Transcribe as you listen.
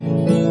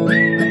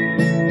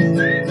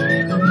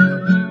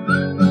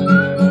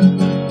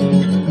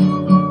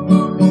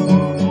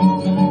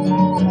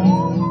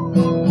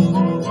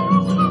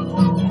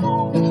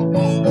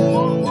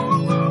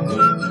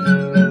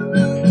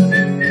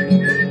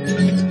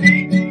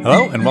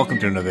Hello, and welcome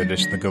to another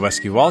edition of the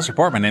Gobeski Wallace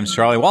Report. My name is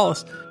Charlie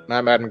Wallace.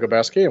 I'm Adam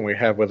Gobeski, and we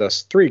have with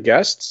us three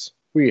guests.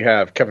 We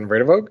have Kevin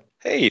Vredevoog.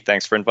 Hey,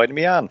 thanks for inviting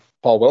me on.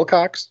 Paul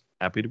Wilcox.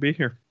 Happy to be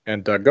here.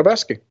 And Doug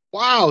Gobeski.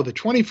 Wow, the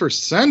 21st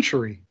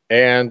century.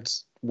 And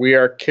we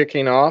are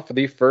kicking off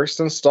the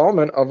first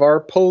installment of our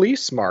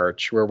Police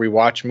March, where we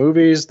watch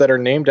movies that are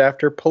named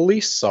after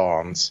police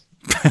songs.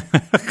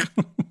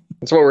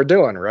 That's what we're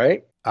doing,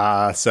 right?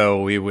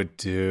 So we would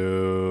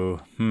do,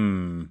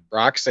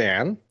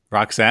 Roxanne.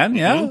 Roxanne?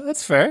 Yeah,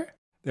 that's fair.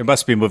 There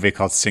must be a movie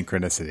called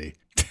Synchronicity.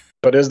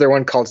 But is there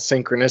one called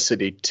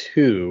Synchronicity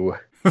 2?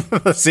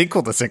 A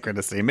sequel to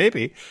Synchronicity,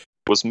 maybe.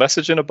 Was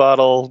Message in a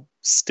Bottle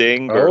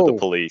Sting or the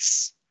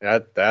Police?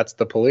 That's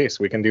the Police.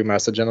 We can do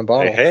Message in a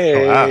Bottle.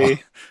 Hey. Wow.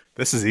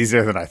 This is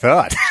easier than I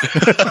thought.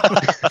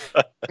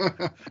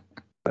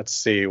 Let's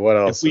see, what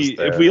else is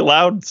there? If we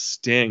allowed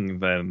Sting,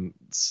 then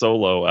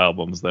solo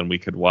albums, then we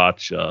could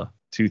watch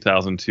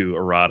 2002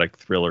 erotic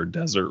thriller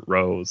Desert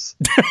Rose.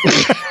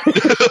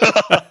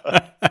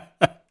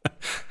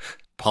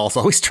 Paul's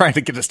always trying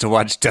to get us to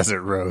watch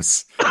Desert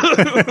Rose.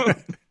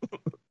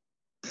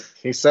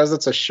 He says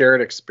it's a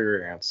shared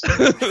experience.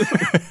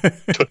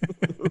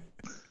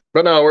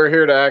 But no, we're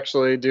here to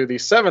actually do the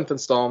 7th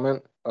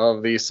installment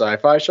of the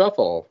Sci-Fi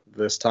Shuffle.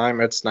 This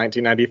time it's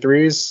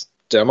 1993's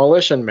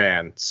Demolition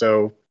Man.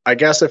 So I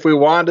guess if we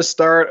wanted to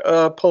start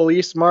a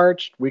police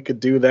march, we could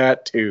do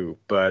that too.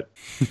 But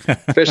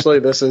officially,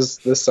 this is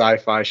the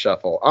Sci-Fi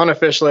Shuffle.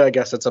 Unofficially, I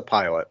guess it's a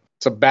pilot.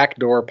 It's a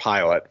backdoor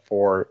pilot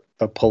for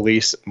the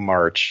police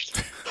march.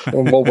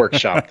 We'll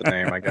workshop the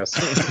name, I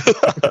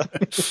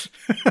guess.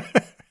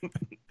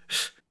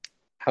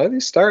 How did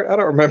he start? I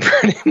don't remember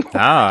anymore.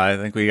 I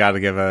think we got to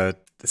give a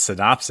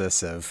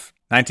synopsis of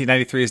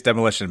 1993's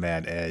Demolition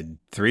Man in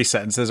 3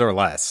 sentences or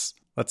less.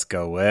 Let's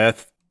go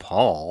with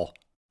Paul.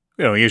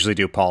 We don't usually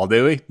do Paul,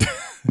 do we?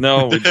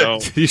 No, we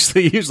don't.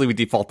 usually we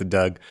default to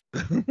Doug.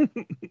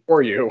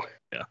 Or you.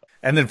 Yeah.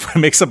 And then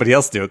make somebody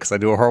else do it because I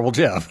do a horrible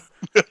job.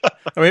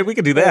 I mean, we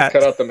could do that.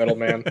 Cut out the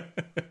middleman.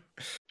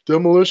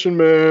 Demolition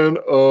Man.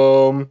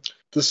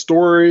 The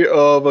story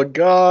of a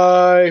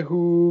guy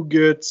who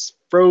gets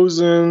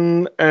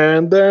frozen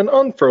and then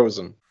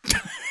unfrozen.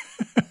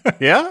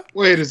 Yeah?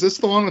 Wait, is this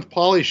the one with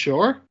Pauly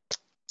Shore?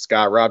 It's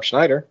got Rob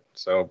Schneider,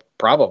 so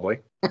probably.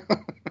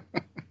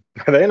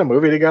 Are they in a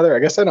movie together? I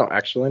guess I don't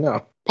actually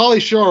know.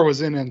 Pauly Shore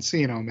was in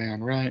Encino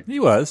Man, right? He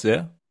was,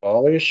 yeah.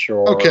 Pauly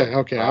Shore.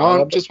 Okay.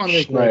 I just want to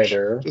make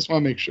Schneider. Just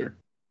want to make sure.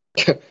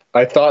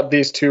 I thought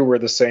these two were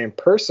the same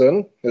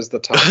person, is the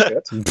top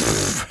hit.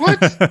 What?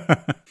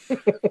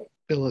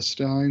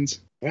 Philistines.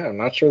 Yeah, I'm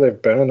not sure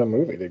they've been in a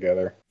movie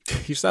together.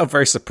 You sound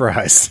very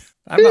surprised.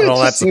 I'm not all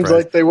that It seems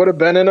surprised. like they would have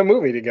been in a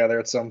movie together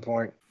at some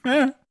point.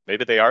 Yeah.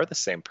 Maybe they are the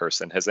same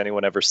person. Has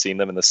anyone ever seen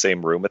them in the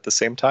same room at the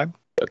same time?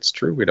 That's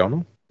true. We don't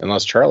know.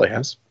 Unless Charlie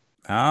has.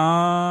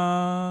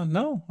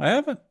 No, I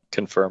haven't.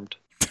 Confirmed.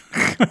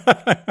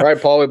 All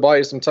right, Paul, we bought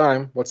you some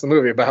time. What's the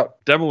movie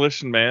about?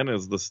 Demolition Man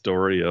is the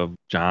story of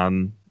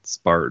John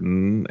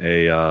Spartan,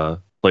 a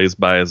plays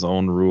by his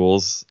own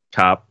rules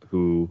cop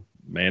who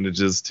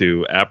manages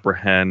to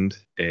apprehend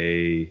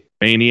a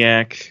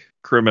maniac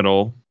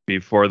criminal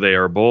before they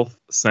are both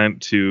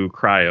sent to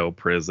cryo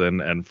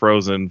prison and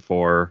frozen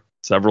for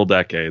several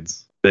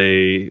decades.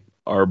 They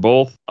are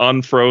both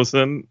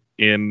unfrozen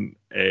in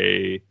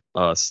a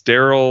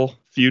sterile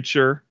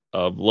future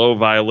of low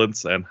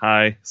violence and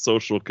high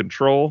social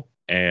control,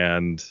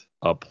 and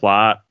a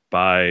plot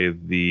by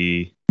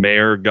the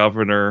mayor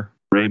governor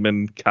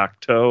Raymond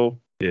Cocteau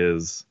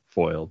is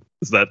foiled.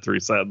 Is that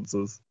 3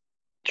 sentences?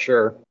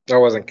 Sure. I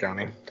wasn't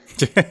counting.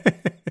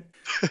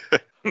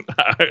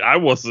 I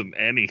wasn't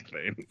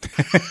anything.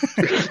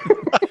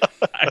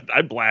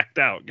 I blacked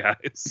out,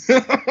 guys.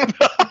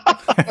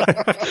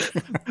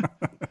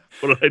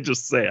 What did I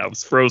just say? I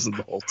was frozen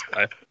the whole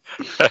time.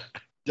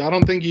 I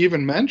don't think you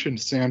even mentioned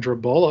Sandra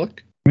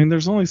Bullock. I mean,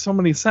 there's only so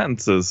many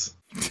sentences.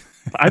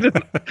 I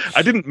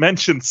didn't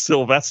mention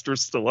Sylvester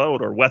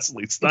Stallone or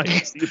Wesley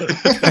Snipes either.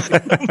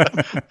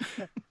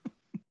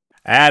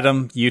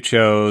 Adam, you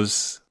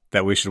chose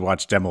that we should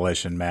watch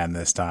Demolition Man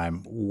this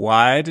time.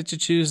 Why did you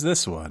choose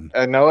this one?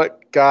 I know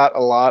it got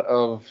a lot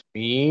of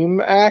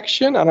meme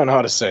action. I don't know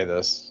how to say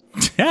this.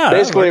 Yeah,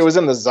 Basically, it was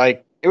in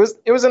the it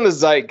was in the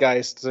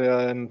zeitgeist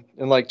in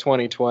like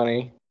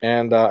 2020,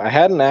 and I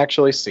hadn't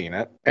actually seen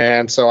it,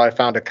 and so I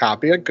found a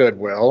copy at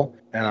Goodwill,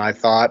 and I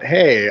thought,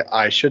 hey,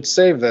 I should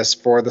save this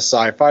for the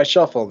Sci-Fi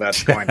Shuffle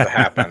that's going to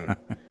happen.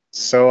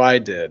 So I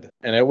did,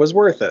 and it was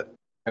worth it.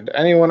 Had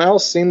anyone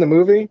else seen the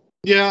movie?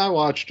 Yeah, I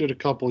watched it a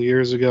couple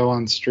years ago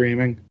on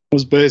streaming. It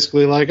was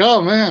basically like,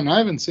 oh man, I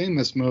haven't seen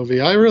this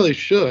movie. I really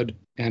should.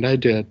 And I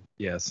did.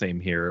 Yeah, same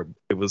here.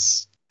 It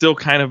was still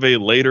kind of a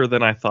later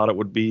than I thought it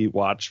would be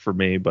watch for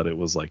me, but it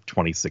was like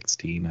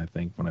 2016, I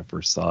think, when I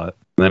first saw it.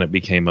 And then it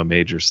became a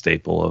major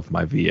staple of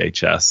my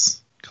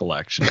VHS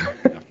collection.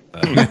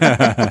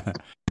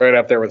 Right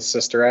up there with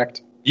Sister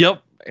Act.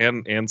 Yep,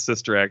 and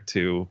Sister Act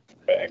 2.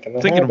 Back in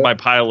the Thinking of habit. my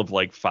pile of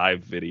like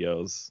 5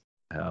 videos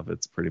I have,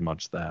 it's pretty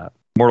much that.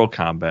 Mortal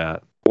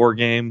Kombat, War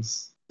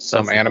Games,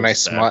 Some That's the anime whole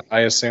stack. smut, I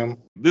assume.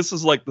 This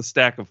is like the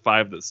stack of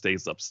 5 that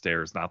stays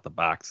upstairs, not the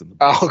box in the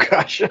Oh,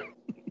 gosh.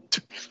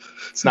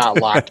 It's not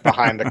locked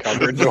behind the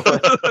cupboard door.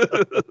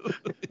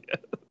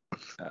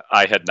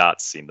 I had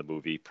not seen the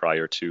movie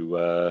prior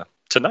to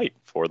tonight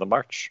for the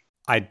March.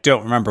 I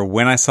don't remember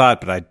when I saw it,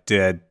 but I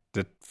did.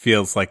 It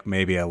feels like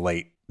maybe a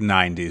late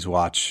 90s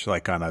watch,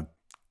 like on a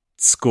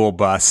school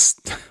bus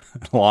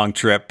long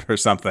trip or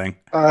something.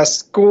 A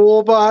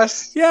school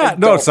bus? Yeah, I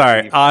no, don't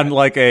sorry. believe On that.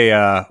 like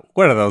a,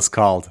 what are those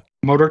called?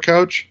 Motor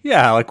coach?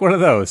 Yeah, like one of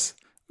those.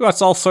 We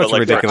watched all sorts But,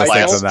 like, of ridiculous for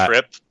things class on that.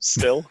 trip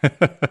still.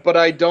 But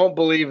I don't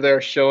believe they're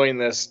showing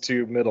this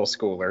to middle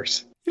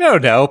schoolers. You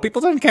don't know.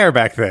 People didn't care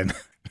back then.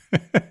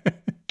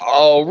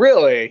 Oh,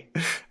 really?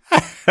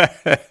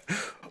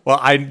 Well,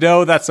 I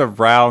know that's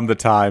around the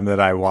time that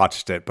I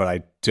watched it, but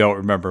I don't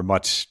remember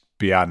much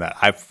beyond that.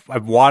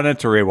 I've wanted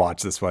to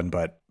rewatch this one,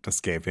 but this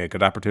gave me a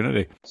good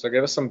opportunity. So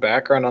give us some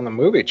background on the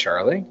movie,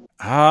 Charlie.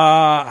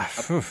 How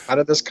How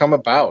did this come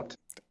about?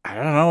 I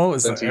don't know. It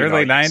was Since the you know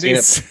early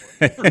you've seen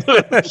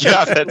 90s.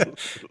 Yeah,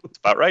 that's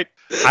about right.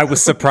 I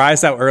was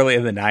surprised how early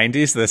in the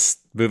 90s this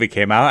movie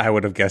came out. I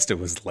would have guessed it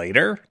was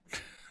later,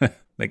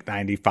 like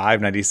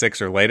 95,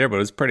 96 or later, but it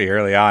was pretty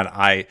early on.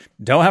 I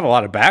don't have a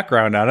lot of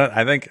background on it.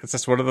 I think it's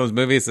just one of those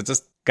movies that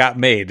just got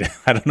made.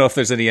 I don't know if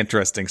there's any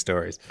interesting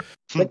stories.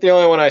 I think the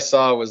only one I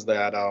saw was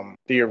that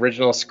the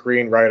original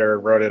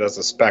screenwriter wrote it as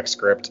a spec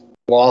script.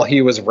 While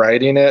he was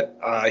writing it,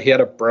 he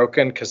had a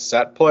broken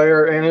cassette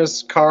player in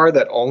his car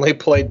that only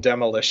played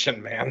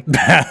Demolition Man.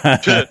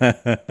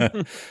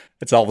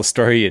 It's all the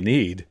story you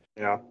need.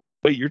 Yeah.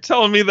 Wait, you're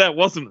telling me that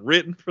wasn't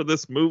written for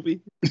this movie?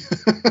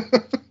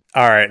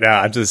 All right, now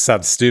I just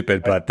sound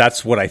stupid, but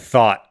that's what I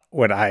thought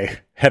when I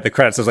had the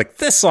credits. I was like,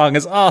 "This song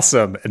is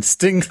awesome," and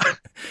Sting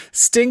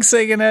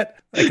singing it.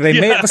 Like they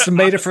must have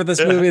made it for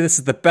this movie. This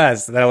is the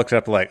best. And then I looked it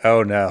up, like,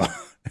 "Oh no,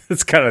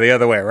 it's kind of the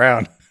other way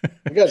around."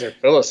 You guys are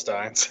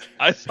Philistines.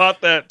 I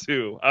thought that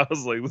too. I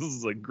was like, this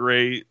is a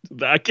great...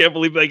 I can't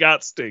believe they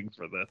got Sting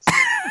for this.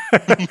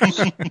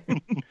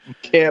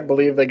 Can't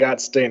believe they got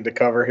Sting to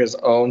cover his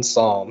own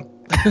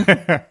song.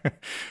 I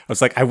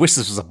was like, I wish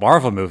this was a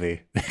Marvel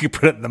movie. They could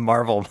put it in the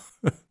Marvel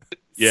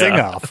sing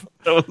off.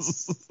 That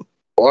was...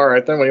 All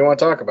right, then what do you want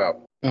to talk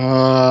about?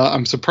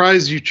 I'm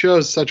surprised you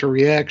chose such a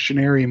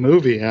reactionary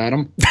movie,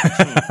 Adam.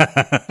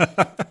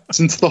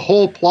 Since the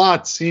whole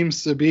plot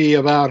seems to be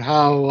about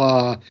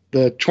how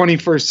the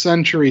 21st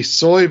century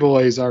soy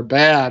boys are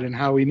bad and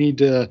how we need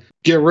to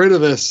get rid of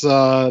this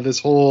this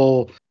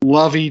whole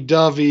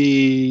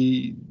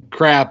lovey-dovey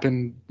crap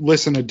and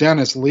listen to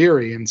Dennis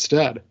Leary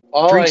instead.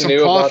 Drink some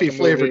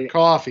coffee-flavored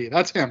coffee.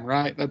 That's him,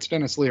 right? That's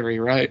Dennis Leary,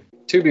 right?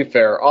 To be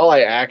fair, all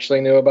I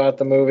actually knew about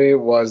the movie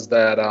was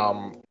that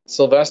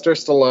Sylvester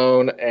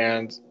Stallone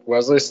and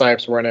Wesley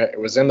Snipes were in it. It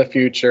was in the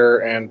future,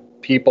 and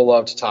people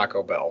loved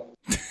Taco Bell.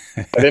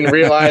 I didn't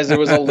realize it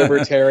was a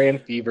libertarian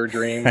fever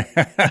dream. See,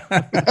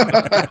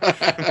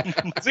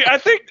 I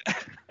think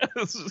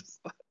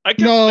I kept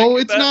No, thinking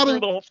it's that not through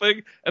the whole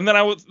thing, and then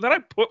I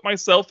put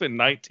myself in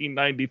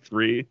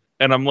 1993,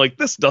 and I'm like,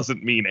 this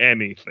doesn't mean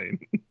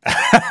anything.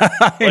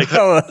 Like,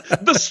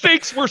 the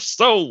stakes were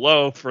so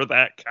low for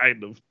that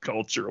kind of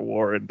culture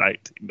war in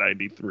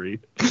 1993.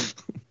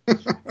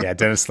 Yeah,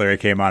 Dennis Leary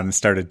came on and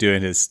started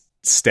doing his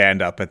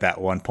stand-up at that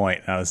one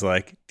point, and I was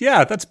like,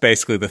 yeah, that's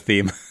basically the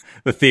theme.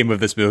 The theme of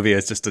this movie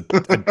is just a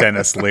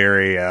Dennis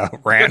Leary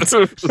rant.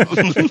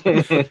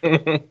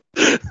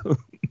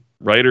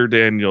 Writer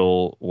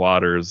Daniel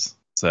Waters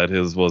said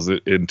his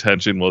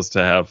intention was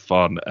to have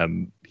fun,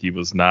 and he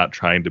was not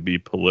trying to be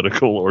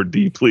political or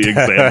deeply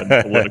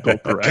examine political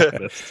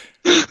correctness.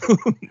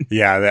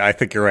 Yeah, I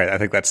think you're right. I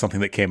think that's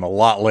something that came a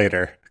lot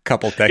later. A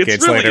couple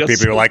decades really later,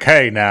 people were like,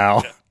 hey,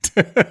 now.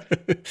 Yeah.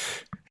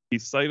 He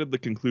cited the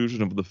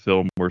conclusion of the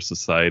film where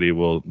society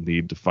will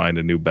need to find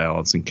a new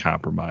balance and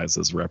compromise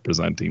as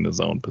representing his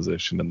own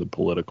position in the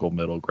political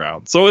middle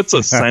ground. So it's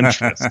a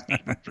centrist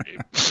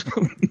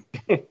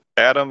dream.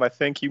 Adam, I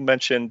think you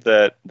mentioned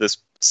that this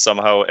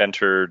somehow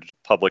entered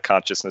public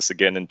consciousness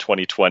again in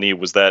 2020.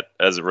 Was that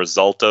as a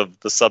result of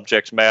the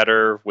subject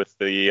matter with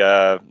the,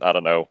 I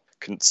don't know,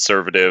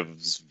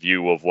 conservatives'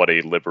 view of what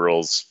a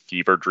liberal's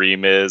fever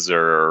dream is,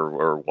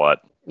 or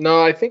what?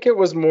 No, I think it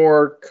was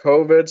more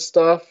COVID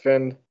stuff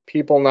and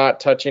people not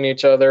touching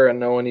each other and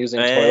no one using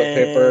toilet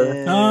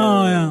paper.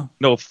 Oh, yeah.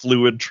 No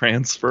fluid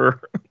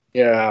transfer.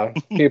 Yeah,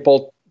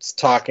 people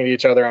talking to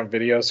each other on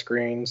video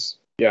screens.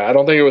 Yeah, I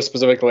don't think it was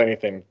specifically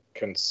anything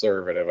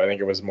conservative. I think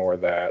it was more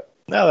that.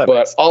 No, that but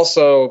makes sense.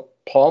 also,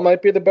 Paul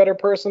might be the better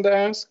person to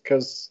ask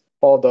because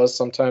Paul does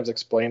sometimes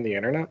explain the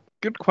internet.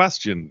 Good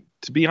question.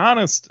 To be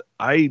honest,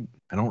 I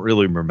don't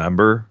really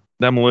remember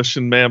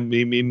Demolition Man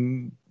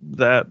memeing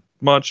that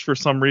much for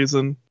some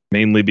reason.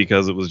 Mainly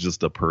because it was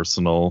just a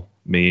personal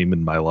meme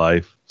in my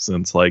life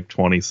since like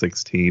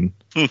 2016.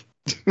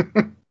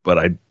 But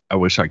I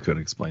wish I could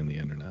explain the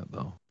internet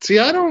though. See,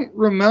 I don't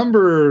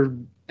remember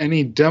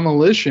any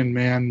Demolition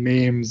Man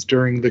memes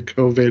during the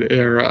COVID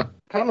era.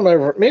 I don't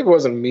remember. Maybe it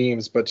wasn't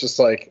memes, but just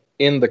like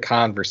in the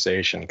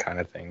conversation kind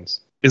of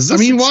things. Is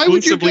this why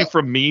would you exclusively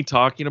from me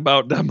talking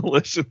about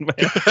Demolition Man?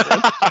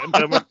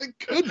 It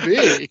could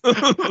be.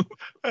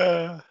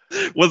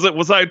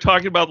 Was I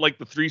talking about like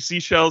the 3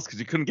 seashells because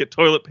you couldn't get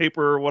toilet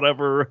paper or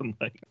whatever? And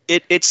like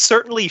it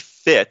certainly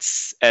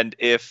fits, and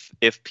if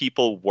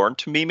people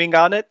weren't memeing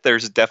on it,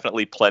 there's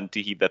definitely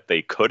plenty that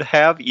they could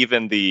have.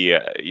 Even the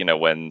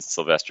when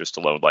Sylvester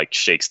Stallone like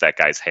shakes that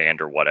guy's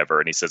hand or whatever,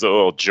 and he says,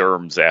 "Oh,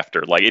 germs,"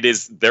 after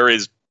there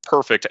is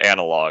perfect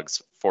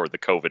analogs for the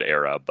COVID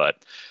era, but.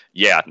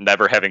 Yeah,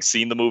 never having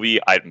seen the movie,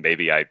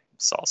 I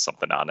saw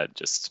something on it,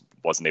 just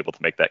wasn't able to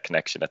make that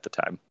connection at the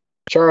time.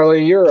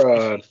 Charlie,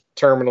 you're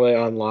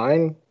terminally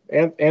online.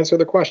 Answer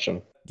the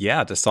question.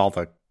 Yeah, just all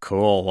the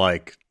cool,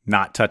 like,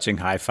 not touching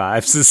high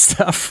fives and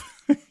stuff.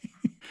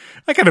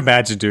 I can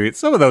imagine doing it.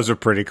 Some of those are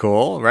pretty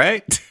cool,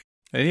 right?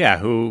 And yeah,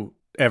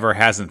 whoever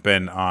hasn't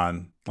been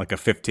on like a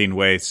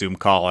 15-way Zoom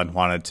call and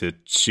wanted to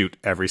shoot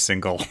every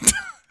single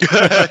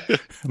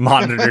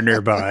monitor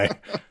nearby.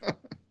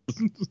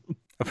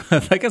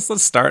 I guess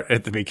let's start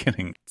at the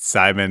beginning.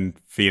 Simon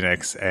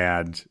Phoenix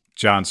and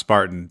John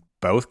Spartan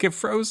both get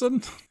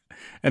frozen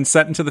and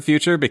sent into the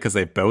future because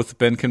they've both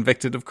been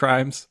convicted of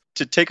crimes.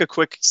 To take a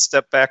quick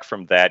step back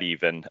from that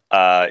even,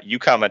 you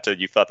commented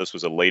you thought this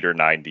was a later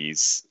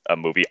 90s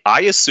movie.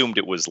 I assumed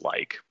it was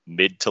like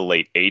mid to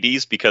late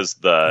 80s because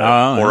the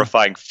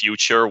horrifying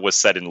future was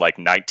set in like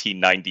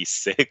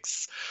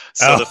 1996.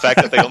 So the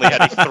fact that they only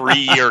had a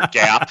 3-year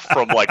gap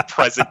from like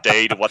present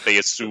day to what they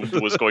assumed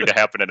was going to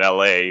happen in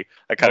LA,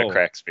 that kind of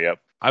cracks me up.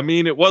 I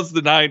mean, it was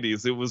the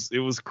 90s. It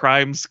was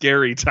crime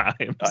scary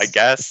times. I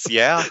guess,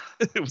 yeah.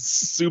 It was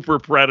super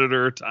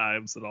predator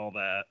times and all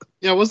that.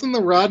 Yeah, wasn't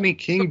the Rodney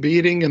King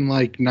beating in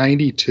like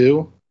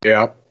 92?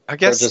 Yeah. I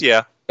guess,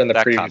 yeah. In the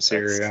previous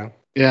year, yeah.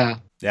 Yeah.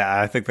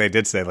 Yeah, I think they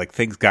did say like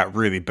things got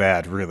really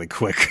bad really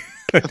quick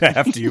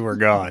after you were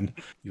gone.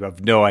 You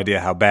have no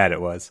idea how bad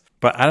it was.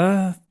 But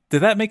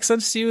did that make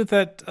sense to you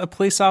that a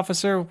police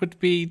officer would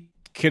be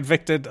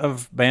convicted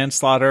of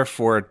manslaughter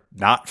for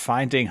not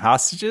finding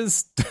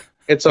hostages?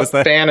 It's a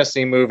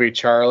fantasy movie,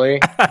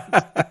 Charlie.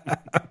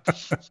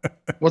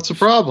 What's the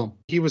problem?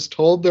 He was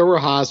told there were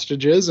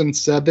hostages and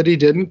said that he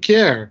didn't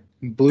care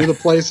and blew the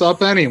place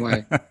up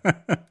anyway.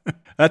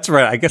 That's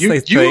right. I guess they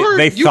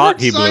thought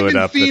he blew it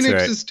up.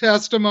 Phoenix's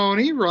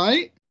testimony,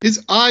 right?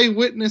 His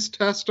eyewitness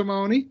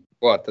testimony.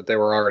 What, that they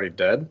were already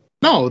dead?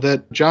 No,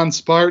 that John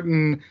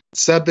Spartan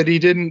said that he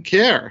didn't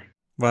care.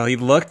 Well, he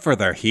looked for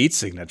their heat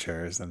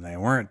signatures and they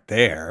weren't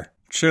there.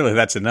 Surely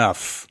that's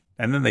enough.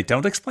 And then they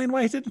don't explain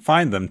why he didn't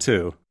find them,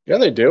 too. Yeah,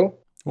 they do.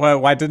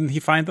 Why didn't he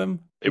find them?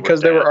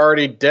 Because they were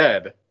already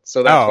dead.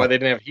 So that's why they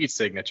didn't have heat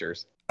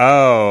signatures.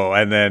 Oh,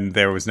 and then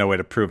there was no way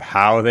to prove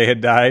how they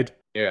had died?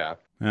 Yeah.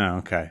 Oh,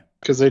 okay.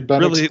 Because they'd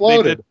been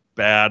exploded. They did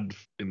bad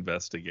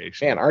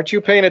investigation. Man, aren't you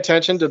paying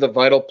attention to the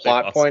vital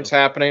plot points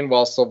happening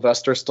while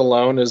Sylvester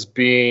Stallone is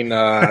being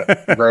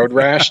road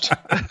rashed?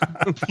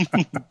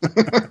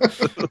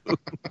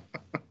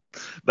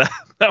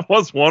 That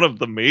was one of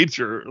the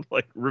major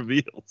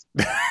reveals.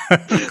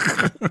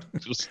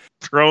 Just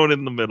thrown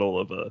in the middle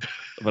of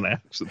an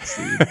action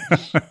scene.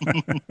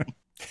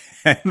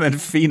 And then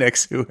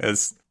Phoenix, who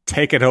has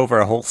taken over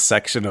a whole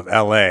section of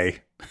LA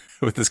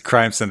with his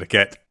crime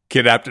syndicate,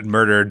 kidnapped and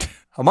murdered,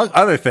 among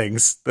other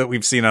things that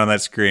we've seen on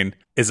that screen,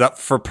 is up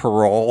for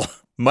parole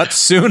much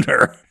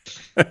sooner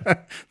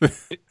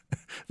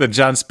than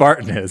John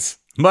Spartan is.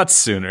 Much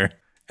sooner.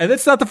 And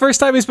it's not the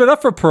first time he's been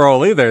up for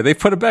parole either. They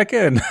put him back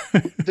in.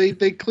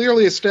 They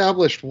clearly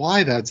established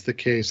why that's the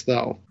case,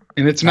 though.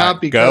 And it's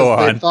not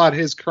because they thought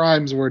his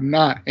crimes were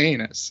not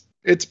heinous.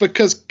 It's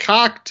because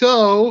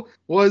Cocteau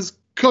was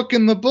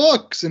cooking the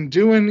books and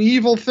doing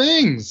evil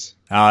things.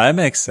 Oh, that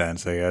makes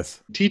sense, I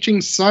guess. Teaching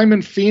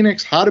Simon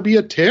Phoenix how to be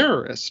a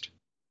terrorist.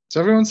 Is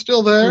everyone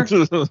still there?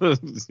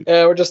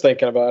 Yeah, we're just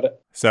thinking about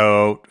it.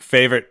 So,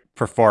 favorite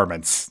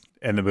performance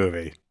in the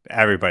movie?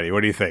 Everybody, what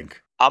do you think?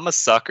 I'm a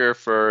sucker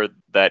for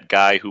that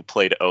guy who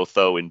played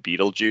Otho in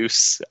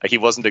Beetlejuice. He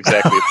wasn't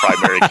exactly a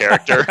primary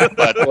character,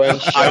 but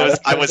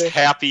I was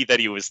happy that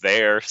he was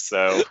there.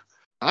 So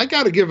I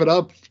got to give it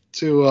up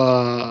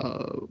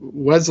to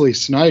Wesley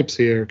Snipes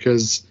here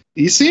because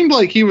he seemed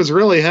like he was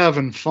really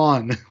having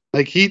fun.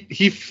 Like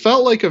he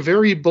felt like a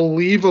very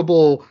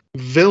believable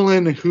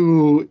villain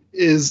who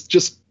is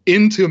just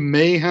into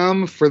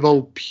mayhem for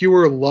the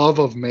pure love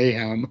of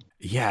mayhem.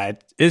 Yeah,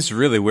 it is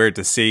really weird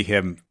to see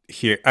him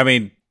here. I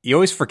mean, you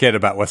always forget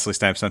about Wesley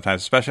Snipes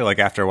sometimes, especially like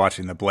after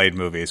watching the Blade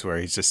movies where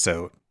he's just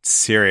so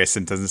serious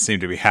and doesn't seem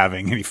to be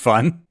having any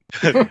fun,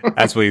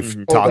 as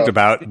we've talked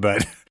about.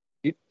 But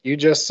you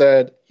just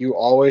said you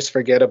always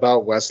forget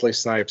about Wesley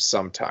Snipes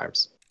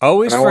sometimes.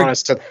 Always and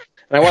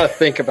I want to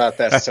think about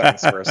that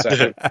sentence for a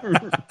second.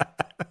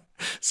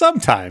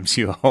 Sometimes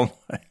 60%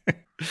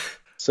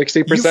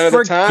 of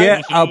the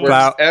time,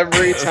 about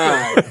every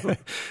time.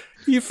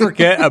 You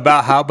forget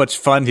about how much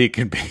fun he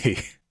can be.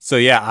 So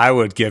yeah, I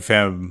would give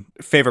him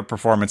favorite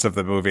performance of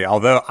the movie.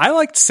 Although I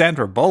liked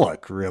Sandra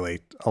Bullock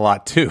really a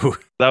lot too.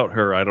 Without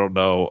her, I don't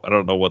know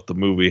what the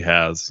movie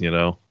has.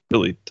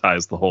 Really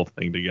ties the whole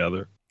thing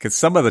together. Because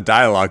some of the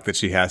dialogue that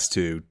she has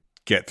to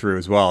get through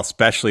as well,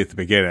 especially at the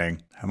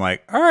beginning. I'm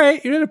like, all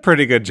right, you did a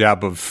pretty good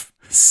job of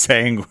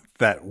saying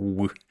that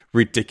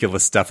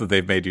ridiculous stuff that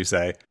they've made you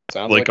say.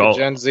 Sounds like a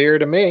Gen Zer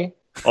to me.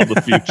 All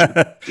the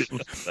future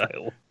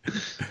style.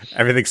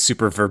 Everything's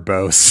super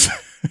verbose.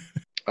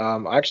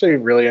 I actually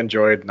really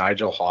enjoyed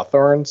Nigel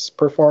Hawthorne's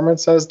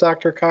performance as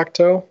Dr.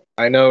 Cocteau.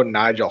 I know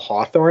Nigel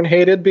Hawthorne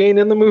hated being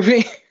in the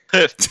movie.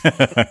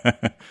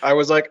 I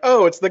was like,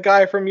 oh, it's the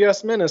guy from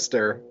Yes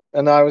Minister.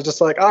 And I was just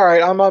like, all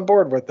right, I'm on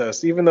board with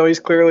this, even though he's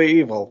clearly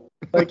evil.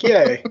 Like,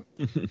 yay.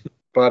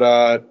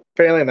 But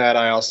failing that,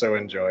 I also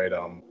enjoyed.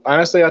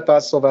 Honestly, I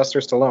thought Sylvester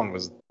Stallone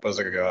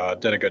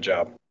did a good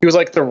job. He was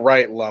like the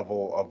right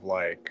level of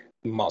like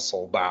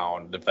muscle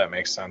bound, if that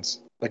makes sense.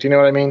 Like, do you know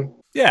what I mean?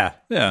 Yeah.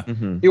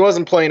 Mm-hmm. He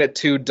wasn't playing it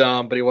too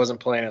dumb, but he wasn't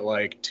playing it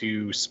like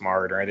too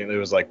smart or anything. It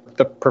was like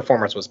the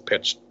performance was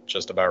pitched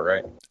just about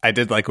right. I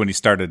did like when he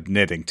started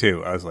knitting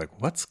too. I was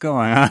like, what's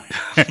going on?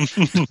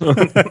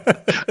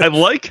 I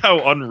like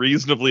how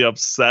unreasonably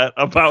upset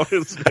about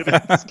his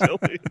knitting skill.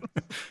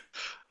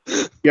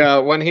 Yeah,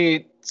 when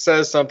he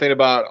says something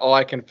about, oh,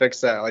 I can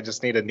fix that, I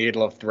just need a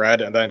needle of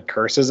thread, and then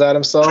curses at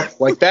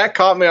himself, like that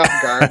caught me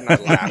off guard and I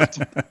laughed.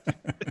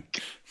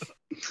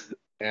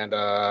 And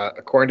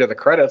according to the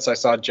credits, I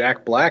saw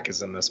Jack Black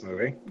is in this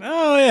movie.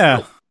 Oh,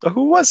 yeah.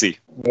 Who was he?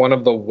 One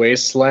of the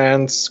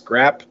wasteland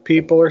scrap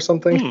people or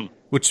something.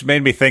 Which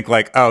made me think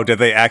like, oh, did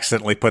they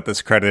accidentally put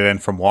this credit in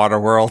from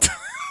Waterworld?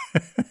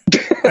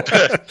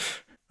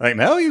 Like,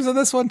 no, he was in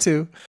this one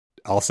too.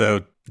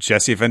 Also,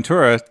 Jesse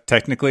Ventura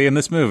technically in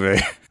this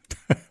movie.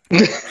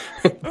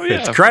 Oh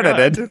yeah, It's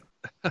credited.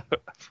 I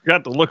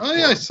forgot to look. Oh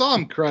yeah, I saw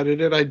him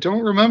credited. I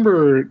don't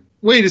remember.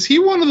 Wait, is he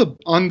one of the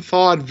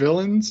unthawed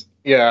villains?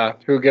 Yeah,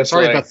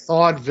 the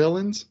thawed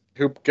villains?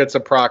 Who gets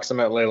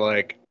approximately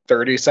like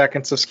 30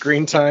 seconds of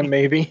screen time,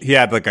 maybe? He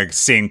had like a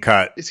scene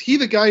cut. Is he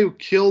the guy who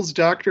kills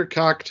Dr.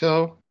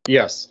 Cocteau?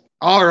 Yes.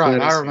 All right,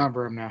 Yes. I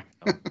remember him now.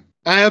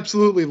 I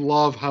absolutely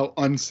love how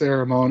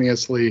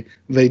unceremoniously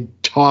they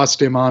tossed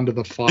him onto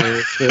the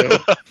fire, too.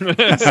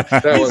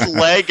 His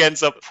leg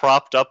ends up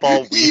propped up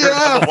all weird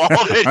on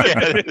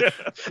the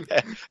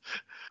wall.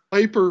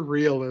 Hyper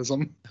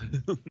realism.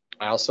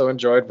 I also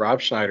enjoyed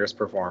Rob Schneider's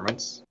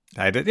performance.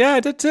 I did. Yeah,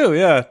 I did too.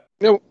 Yeah.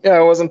 It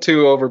wasn't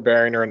too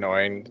overbearing or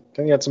annoying.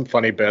 And he had some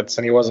funny bits,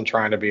 and he wasn't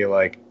trying to be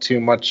like too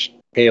much,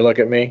 hey, look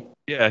at me.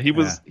 Yeah, he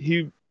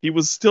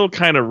was still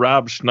kind of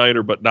Rob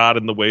Schneider, but not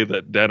in the way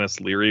that Dennis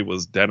Leary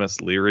was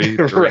Dennis Leary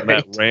during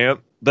that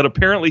rant that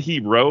apparently he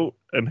wrote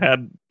and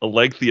had a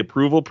lengthy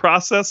approval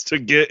process to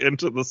get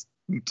into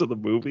the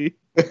movie.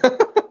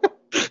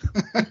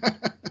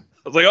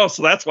 I was like, oh,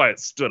 so that's why it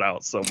stood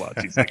out so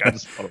much. He's like, I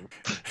just want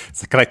to...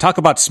 It's like, can I talk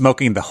about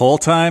smoking the whole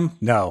time?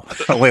 No.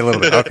 Wait a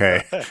little bit.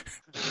 Okay.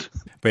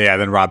 But yeah,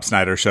 then Rob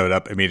Schneider showed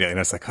up immediately, and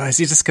I was like, oh, is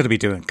he just going to be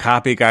doing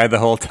copy guy the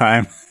whole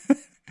time?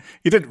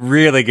 He didn't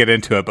really get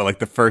into it, but like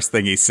the first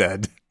thing he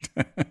said,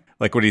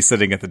 like when he's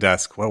sitting at the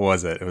desk, what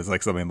was it? It was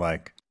like something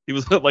like... He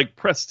was like,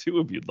 press 2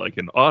 of you'd like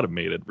an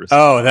automated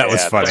response. Oh, that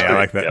was funny. I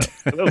like that.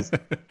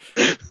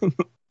 Yeah,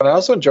 But I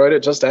also enjoyed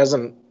it just as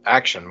an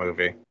action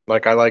movie.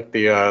 Like, I like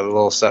the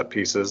little set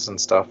pieces and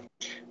stuff.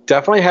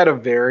 Definitely had a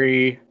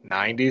very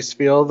 90s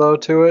feel, though,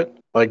 to it.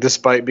 Like,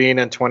 despite being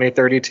in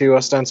 2032,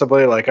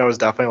 ostensibly, like, I was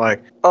definitely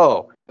like,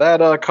 oh,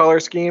 that color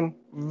scheme,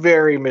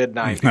 very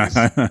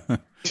mid-90s.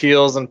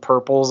 Teals and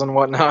purples and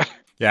whatnot.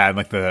 Yeah, and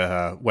like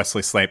the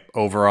Wesley Snipes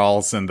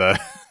overalls and the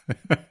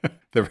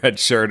the red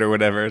shirt or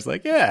whatever. It's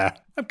like, yeah,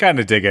 I'm kind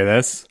of digging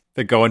this.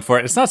 They're going for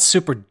it. It's not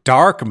super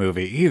dark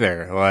movie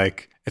either.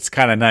 Like, it's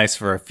kind of nice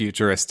for a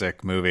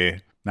futuristic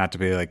movie, not to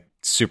be like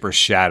super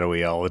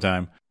shadowy all the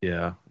time.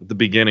 yeah. At the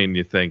beginning,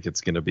 you think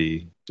it's going to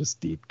be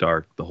just deep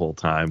dark the whole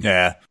time.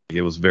 Yeah.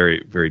 It was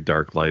very, very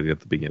dark lighting at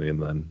the beginning.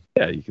 And then,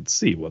 yeah, you could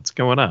see what's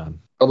going on.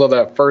 Although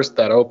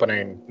that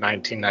opening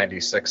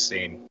 1996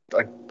 scene,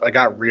 I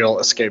got real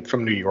Escape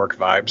from New York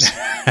vibes.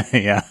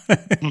 Yeah.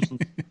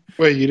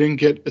 Wait, you didn't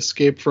get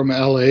Escape from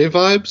LA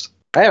vibes?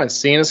 I haven't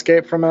seen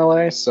Escape from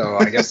LA, so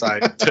I guess I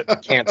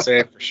can't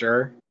say for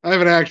sure. I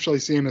haven't actually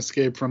seen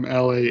Escape from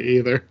LA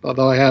either,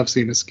 although I have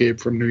seen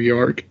Escape from New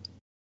York.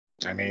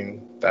 I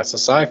mean, that's a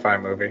sci-fi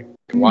movie. You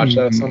can watch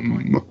that at some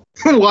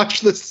point.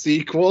 Watch the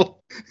sequel.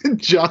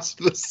 Just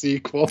the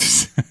sequel.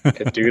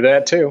 Could do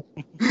that too.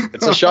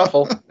 It's a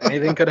shuffle.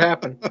 Anything could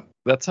happen.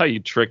 That's how you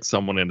trick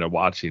someone into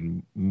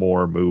watching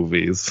more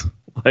movies.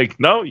 Like,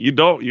 no, you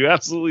don't. You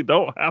absolutely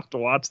don't have to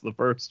watch the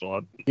first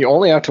one. You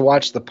only have to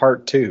watch the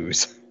part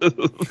 2s.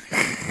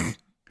 You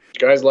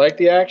guys like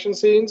the action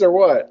scenes or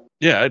what?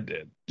 Yeah, I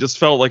did. Just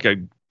felt like a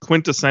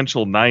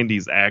quintessential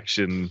 90s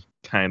action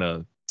kind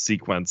of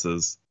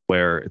sequences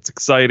where it's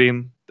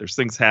exciting. there's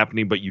things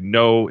happening, but you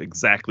know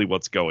exactly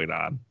what's going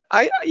on.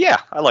 I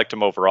liked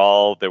him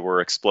overall. There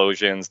were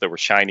explosions, there were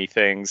shiny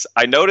things.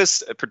 I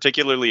noticed,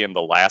 particularly in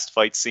the last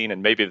fight scene,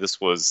 and maybe this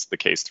was the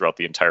case throughout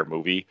the entire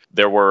movie,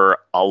 there were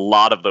a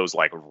lot of those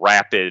like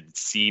rapid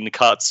scene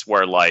cuts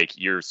where like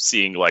you're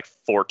seeing like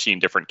 14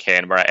 different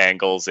camera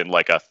angles in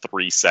like a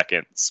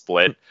 3-second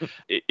split.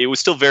 It was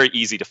still very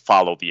easy to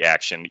follow the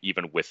action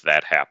even with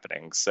that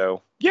happening.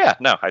 So yeah,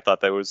 no, I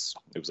thought it was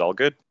all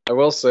good. I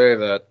will say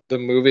that the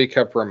movie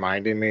kept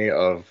reminding me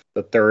of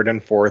the third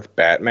and fourth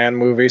Batman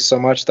movies so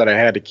much that I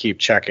had to keep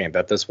checking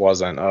that this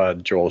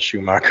wasn't Joel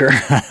Schumacher.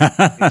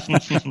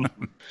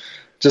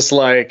 Just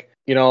like,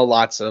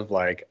 lots of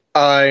like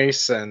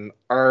ice and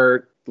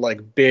art,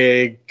 like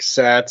big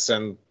sets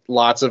and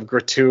lots of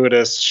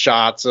gratuitous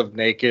shots of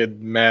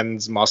naked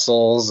men's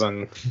muscles.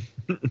 And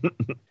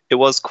it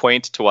was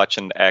quaint to watch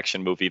an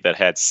action movie that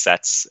had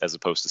sets as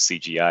opposed to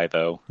CGI,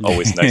 though.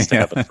 Always nice to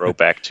have a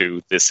throwback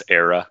to this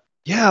era.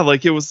 Yeah,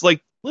 like it was like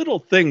little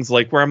things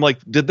like where I'm like,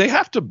 did they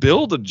have to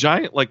build a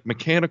giant like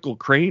mechanical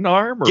crane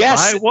arm? Or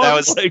yes, buy one?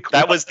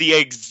 That was the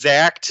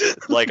exact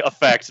like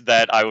effect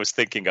that I was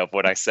thinking of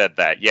when I said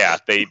that. Yeah,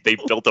 they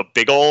built a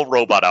big old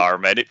robot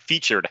arm and it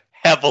featured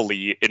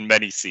heavily in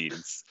many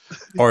scenes.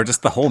 Or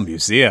just the whole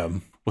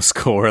museum was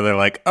cool where they're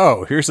like,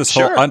 oh, here's this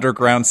whole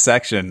underground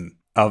section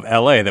of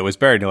LA that was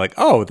buried. And you're like,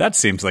 oh, that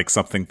seems like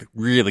something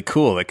really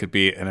cool that could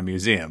be in a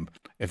museum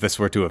if this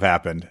were to have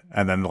happened.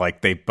 And then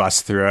like they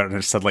bust through it and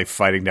are suddenly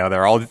fighting down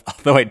there.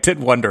 Although I did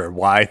wonder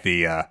why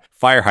the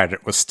fire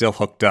hydrant was still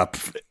hooked up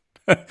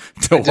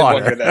to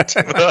water.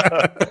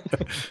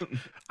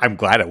 I'm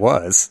glad it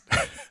was.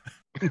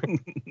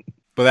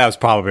 But that was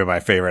probably my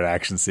favorite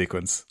action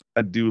sequence.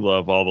 I do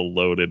love all the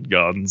loaded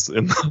guns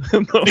in the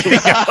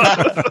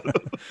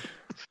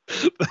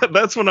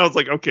That's when I was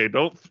like, okay,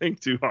 don't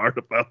think too hard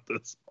about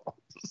this.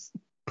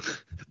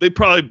 They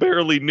probably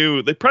barely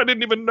knew. They probably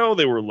didn't even know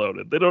they were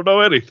loaded. They don't know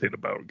anything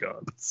about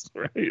guns,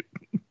 right?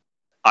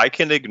 I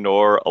can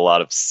ignore a lot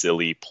of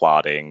silly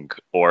plotting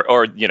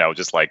or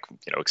just like,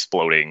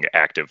 exploding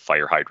active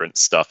fire hydrant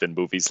stuff in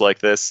movies like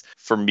this.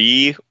 For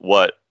me,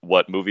 what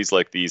movies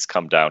like these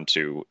come down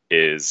to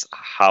is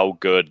how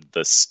good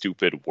the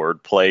stupid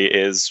wordplay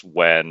is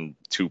when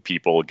two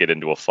people get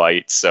into a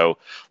fight. So,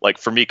 like,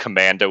 for me,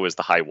 Commando is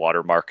the high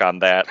watermark on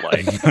that.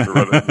 Like,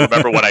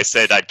 remember when I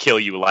said I'd kill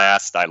you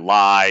last? I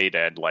lied,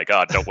 and like,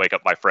 oh, don't wake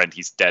up my friend.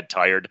 He's dead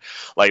tired.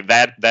 Like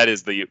that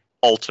is the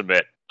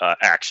ultimate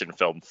action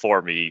film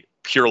for me,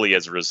 purely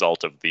as a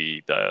result of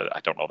the I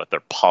don't know that they're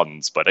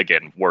puns, but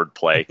again,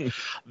 wordplay.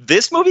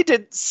 This movie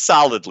did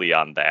solidly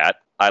on that.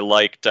 I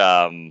liked,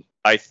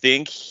 I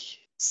think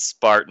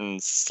Spartan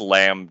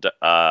slammed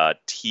a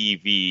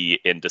TV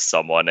into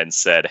someone and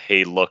said,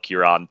 hey, look,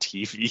 you're on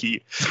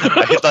TV.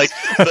 Like,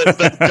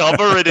 the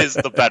dumber it is,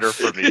 the better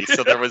for me.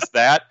 So there was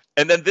that.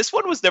 And then this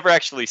one was never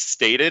actually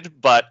stated,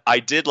 but I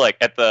did like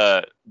at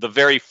the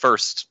very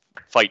first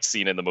fight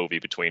scene in the movie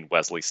between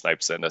Wesley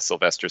Snipes and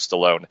Sylvester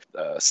Stallone.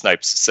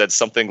 Snipes said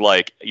something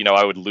like,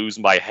 I would lose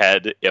my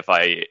head if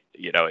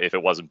if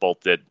it wasn't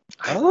bolted.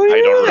 I don't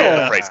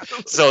remember the phrase.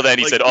 So then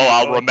he said,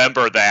 I'll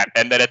remember that.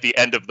 And then at the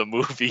end of the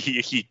movie,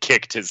 he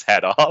kicked his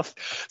head off.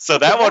 So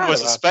that one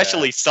was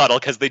especially subtle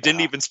because they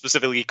didn't even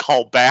specifically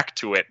call back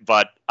to it.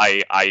 But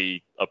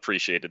I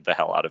appreciated the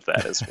hell out of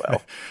that as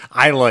well.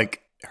 I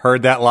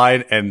heard that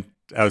line and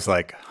I was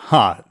like,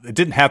 it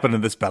didn't happen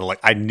in this battle. Like,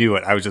 I knew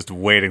it. I was just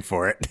waiting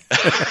for it.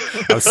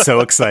 I was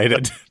so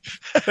excited.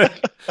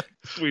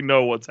 We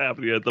know what's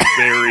happening at the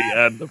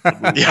very end of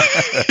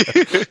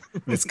the movie.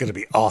 It's going to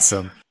be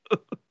awesome.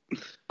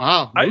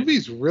 Wow,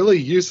 movies really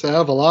used to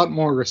have a lot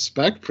more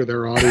respect for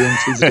their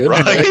audiences, didn't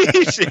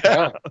right?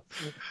 Yeah.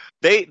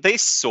 They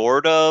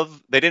sort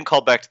of, they didn't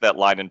call back to that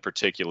line in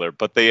particular,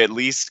 but they at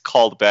least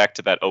called back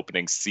to that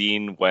opening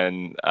scene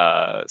when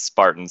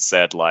Spartan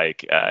said,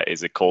 like,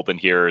 is it cold in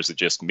here or is it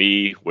just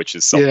me? Which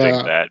is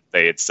something that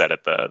they had said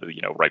at the,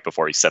 right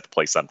before he set the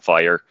place on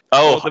fire.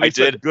 Oh, I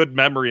did. Good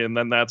memory. And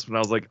then that's when I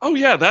was like, oh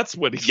yeah, that's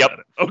what he said.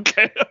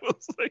 Okay. I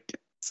was like,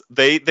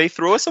 they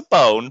threw us a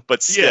bone,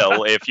 but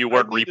still, if you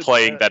weren't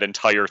replaying that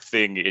entire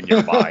thing in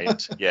your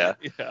mind, yeah.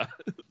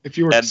 If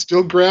you were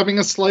still grabbing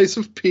a slice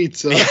of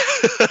pizza.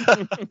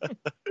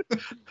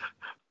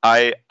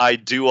 I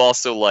do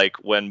also like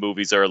when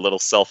movies are a little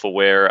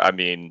self-aware. I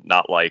mean,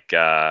 not like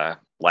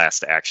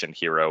Last Action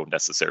Hero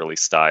necessarily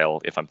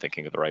style, if I'm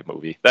thinking of the right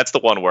movie. That's the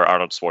one where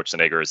Arnold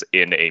Schwarzenegger is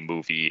in a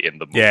movie in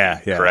the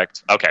movie,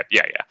 correct? Okay,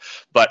 yeah.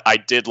 But I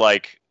did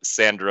like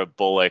Sandra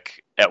Bullock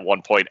at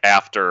one point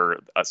after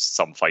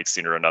some fight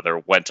scene or another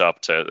went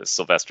up to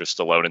Sylvester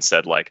Stallone and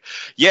said, like,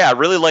 yeah, I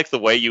really like the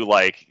way you,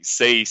 like,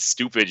 say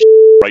stupid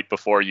right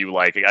before you,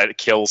 like,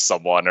 kill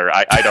someone, or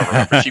I don't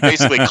remember. She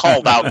basically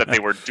called out that they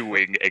were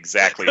doing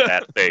exactly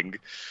that thing.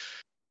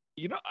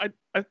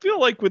 I feel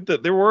like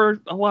there were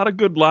a lot of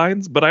good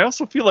lines, but I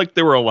also feel like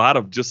there were a lot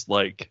of just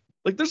like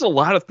there's a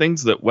lot of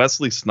things that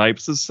Wesley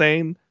Snipes is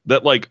saying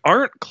that like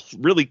aren't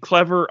really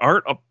clever,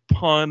 aren't a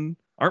pun,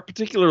 aren't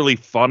particularly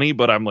funny,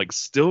 but I'm like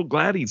still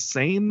glad he's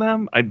saying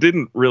them.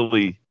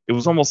 It it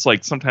was almost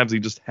like sometimes he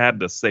just had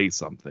to say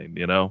something,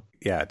 you know?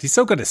 Yeah, he's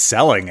so good at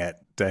selling it.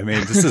 I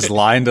mean, just his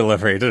line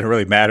delivery, it didn't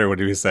really matter what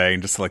he was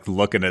saying, just like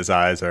look in his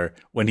eyes, or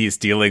when he's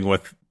dealing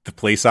with the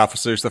police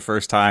officers the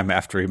first time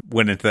after he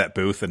went into that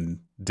booth and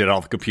did all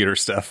the computer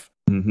stuff.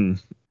 Mm-hmm.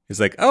 He's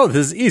like, oh,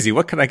 this is easy.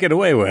 What can I get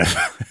away with?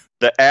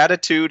 The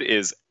attitude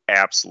is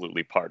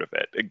absolutely part of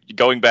it.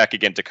 Going back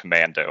again to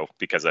Commando,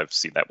 because I've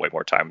seen that way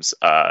more times,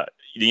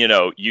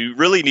 you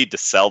really need to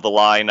sell the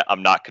line,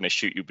 I'm not going to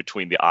shoot you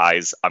between the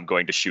eyes, I'm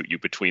going to shoot you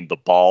between the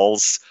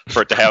balls,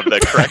 for it to have the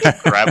correct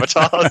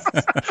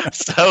gravitas.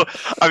 So,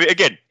 I mean,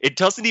 again, it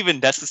doesn't even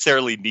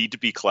necessarily need to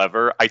be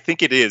clever. I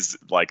think it is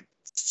like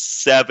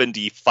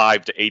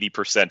 75 to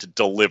 80%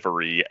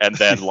 delivery, and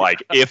then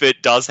like if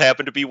it does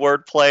happen to be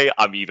wordplay,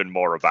 I'm even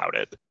more about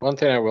it. One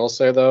thing I will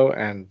say though,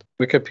 and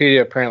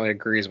Wikipedia apparently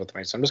agrees with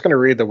me, so I'm just going to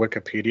read the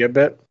Wikipedia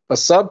bit. A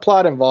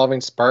subplot involving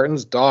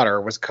Spartan's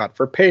daughter was cut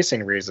for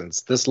pacing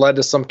reasons. This led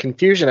to some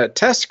confusion at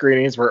test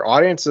screenings where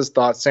audiences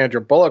thought Sandra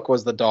Bullock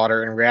was the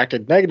daughter and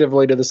reacted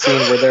negatively to the scene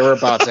where they were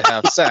about to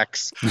have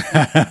sex.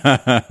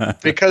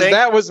 Because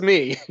that was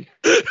me.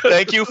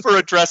 Thank you for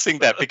addressing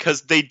that,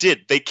 because they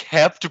did. They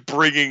kept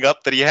bringing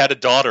up that he had a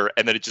daughter,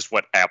 and then it just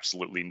went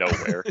absolutely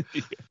nowhere.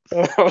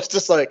 I was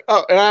just like,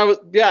 oh,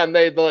 and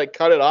they like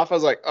cut it off. I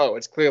was like, oh,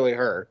 it's clearly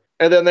her.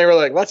 And then they were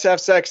like, let's have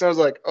sex. And I was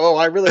like, oh,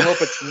 I really hope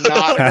it's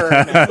not her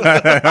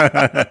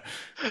now.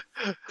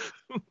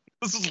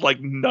 This is like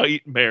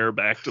Nightmare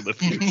Back to the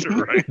Future,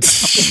 right?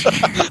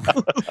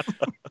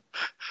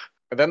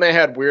 And then they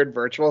had weird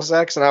virtual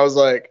sex, and I was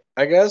like,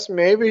 I guess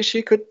maybe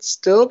she could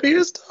still be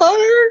his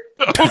daughter?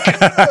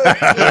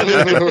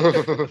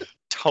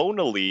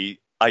 Tonally,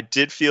 I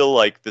did feel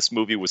like this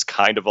movie was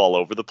kind of all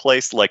over the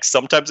place. Like,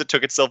 sometimes it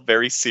took itself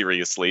very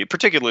seriously,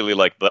 particularly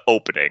like the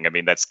opening. I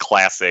mean, that's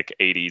classic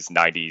 80s,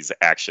 90s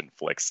action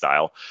flick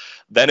style.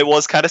 Then it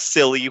was kind of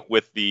silly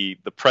with the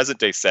present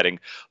day setting.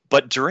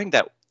 But during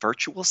that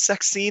virtual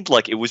sex scene,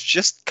 like, it was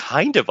just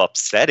kind of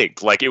upsetting.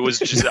 Like, it was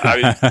just,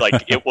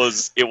 it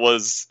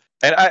was.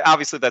 And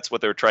obviously that's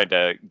what they were trying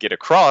to get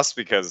across,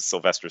 because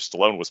Sylvester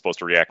Stallone was supposed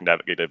to react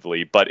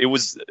negatively. But it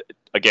was,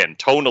 again,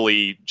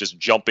 tonally just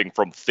jumping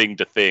from thing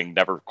to thing,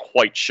 never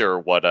quite sure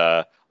what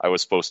I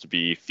was supposed to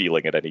be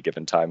feeling at any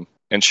given time.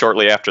 And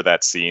shortly after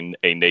that scene,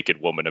 a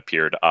naked woman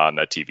appeared on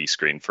a TV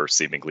screen for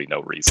seemingly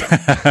no reason.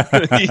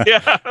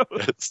 Yeah.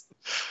 It's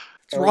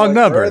wrong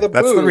number.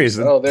 That's the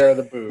reason. Oh, there are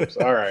the boobs.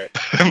 All right.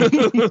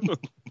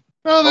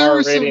 Oh, there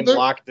was rating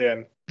locked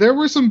in. There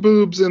were some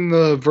boobs in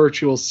the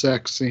virtual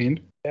sex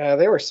scene. Yeah,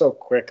 they were so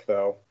quick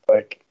though.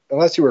 Like,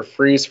 unless you were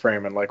freeze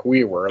framing like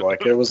we were,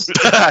 like it was.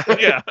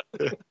 Yeah.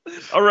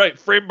 All right,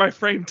 frame by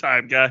frame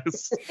time,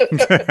 guys.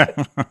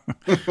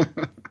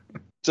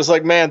 Just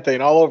like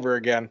Man-Thing all over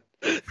again.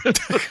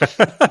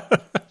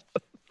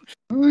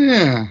 Oh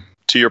yeah.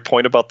 To your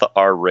point about the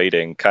R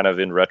rating, kind of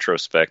in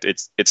retrospect,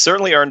 it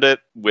certainly earned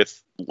it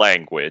with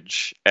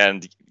language.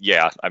 And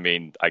yeah, I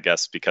mean, I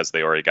guess because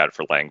they already got it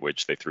for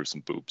language, they threw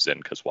some boobs in,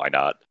 because why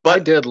not? But I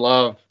did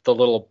love the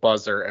little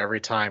buzzer every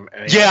time.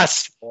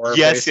 Yes.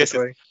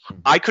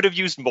 I could have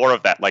used more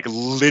of that. Like,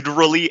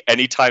 literally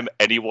anytime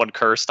anyone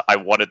cursed, I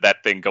wanted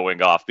that thing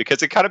going off,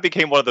 because it kind of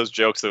became one of those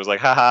jokes that was like,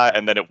 haha,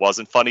 and then it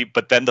wasn't funny.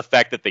 But then the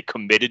fact that they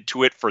committed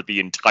to it for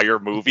the entire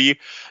movie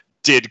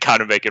did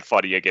kind of make it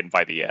funny again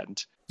by the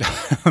end.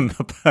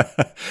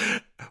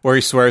 Where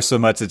he swears so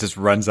much it just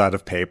runs out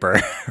of paper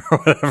or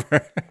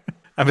whatever.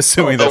 I'm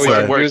assuming that's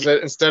what he use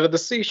it instead of the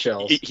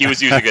seashells. He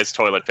was using his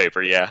toilet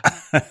paper, yeah.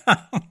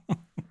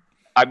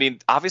 I mean,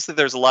 obviously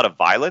there's a lot of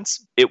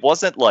violence. It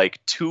wasn't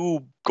like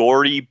too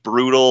gory,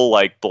 brutal,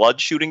 like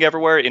blood shooting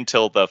everywhere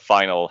until the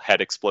final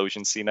head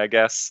explosion scene, I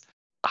guess.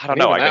 I don't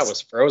know. I guess that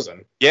was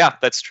Frozen. Yeah,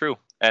 that's true.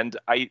 And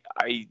I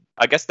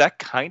guess that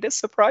kind of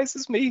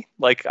surprises me.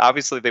 Like,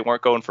 obviously they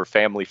weren't going for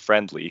family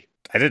friendly.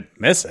 I didn't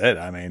miss it.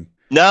 I mean,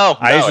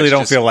 I usually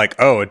don't feel like,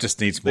 oh, it just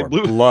needs more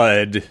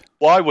blood.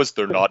 Why was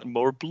there not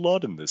more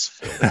blood in this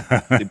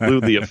film? They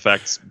blew the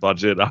effects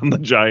budget on the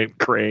giant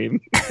crane.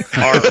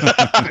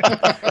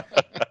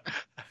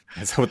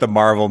 That's what the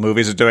Marvel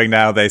movies are doing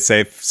now. They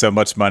save so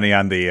much money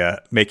on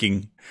the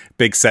making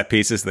big set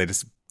pieces. They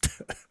just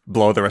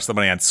blow the rest of the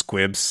money on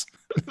squibs.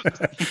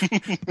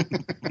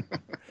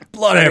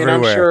 Blood everywhere.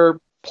 I'm sure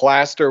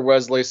plaster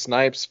Wesley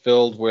Snipes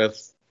filled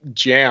with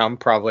jam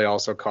probably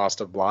also cost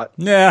a lot.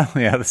 Yeah,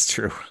 that's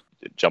true.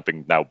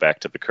 Jumping now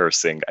back to the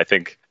cursing, I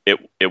think it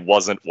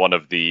wasn't one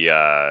of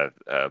the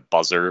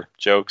buzzer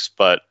jokes,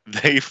 but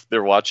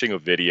they're watching a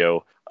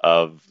video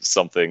of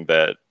something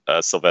that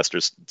Sylvester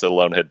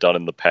Stallone had done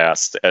in the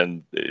past,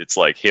 and it's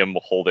like him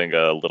holding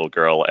a little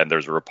girl, and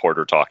there's a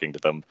reporter talking to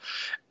them,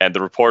 and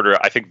the reporter,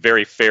 I think,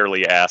 very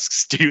fairly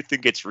asks, do you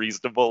think it's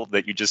reasonable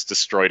that you just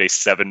destroyed a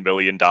 $7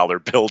 million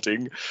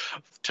building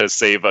to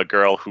save a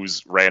girl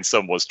whose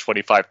ransom was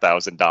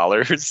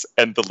 $25,000?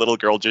 And the little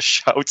girl just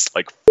shouts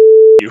like, F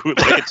you.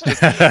 Like, it's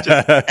just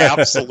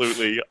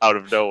absolutely out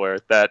of nowhere.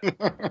 That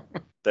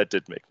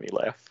did make me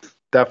laugh.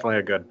 Definitely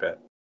a good bit.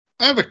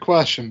 I have a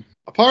question.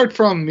 Apart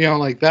from,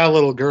 like that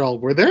little girl,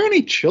 were there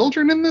any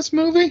children in this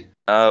movie?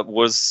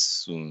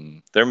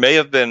 There may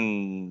have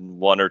been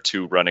one or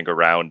two running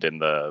around in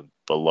the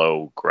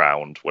below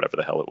ground, whatever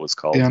the hell it was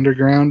called. The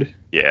underground?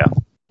 Yeah.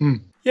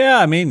 Yeah,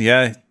 I mean,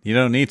 yeah, you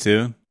don't need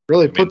to.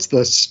 Really puts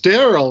the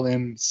sterile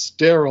in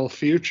sterile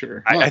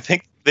future. I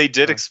think they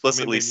did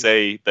explicitly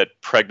say that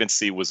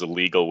pregnancy was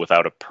illegal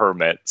without a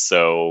permit,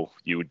 so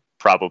you would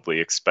probably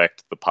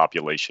expect the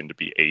population to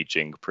be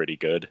aging pretty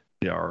good.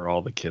 Yeah, or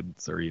all the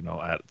kids are,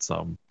 at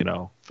some,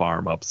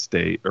 farm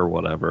upstate or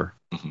whatever.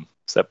 Mm-hmm.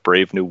 Is that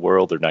Brave New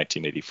World or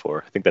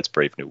 1984? I think that's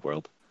Brave New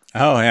World.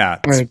 Oh, yeah.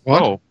 Wait,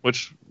 what? Oh,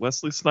 which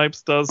Wesley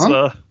Snipes does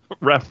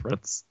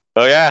reference.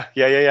 Oh, yeah.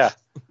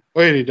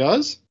 Wait, he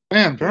does?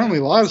 Man, apparently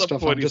a lot of At some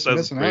stuff point I'm he just says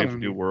missing out Brave on.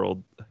 New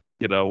World.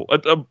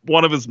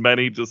 One of his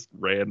many just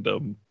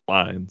random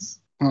lines.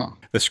 Huh.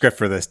 The script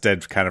for this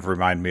did kind of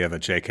remind me of a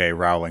J.K.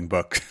 Rowling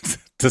book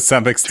to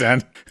some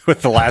extent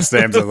with the last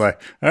names. I was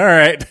like, all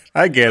right,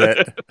 I get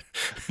it.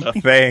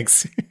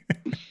 Thanks.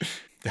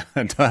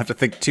 Don't have to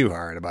think too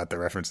hard about the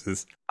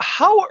references.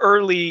 How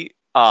early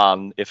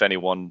on, if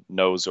anyone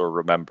knows or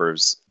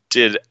remembers,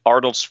 did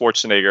Arnold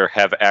Schwarzenegger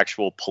have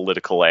actual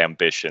political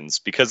ambitions?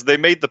 Because they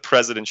made the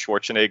President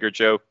Schwarzenegger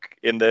joke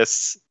in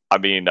this. I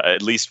mean,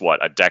 at least,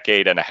 a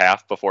decade and a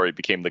half before he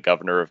became the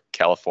governor of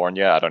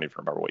California? I don't even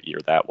remember what year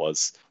that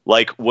was.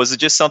 Like, was it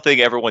just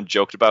something everyone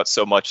joked about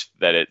so much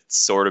that it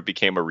sort of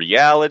became a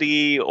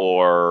reality?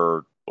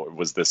 Or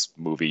was this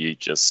movie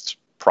just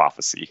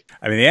prophecy?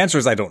 I mean, the answer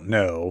is I don't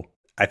know.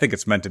 I think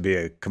it's meant to be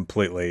a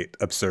completely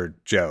absurd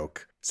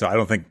joke. So I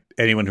don't think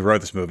anyone who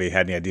wrote this movie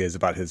had any ideas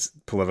about his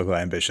political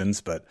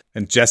ambitions.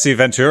 And Jesse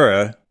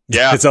Ventura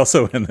is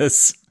also in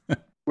this.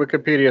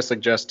 Wikipedia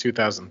suggests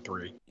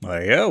 2003.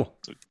 There you go.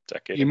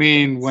 You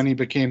mean when he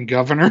became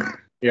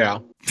governor? Yeah.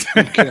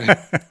 Okay.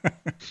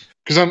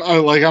 Because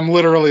I'm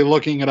literally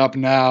looking it up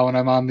now, and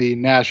I'm on the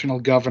National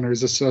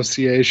Governors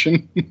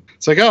Association.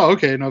 It's like, oh,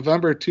 okay,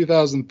 November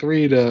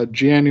 2003 to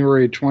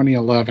January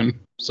 2011.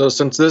 So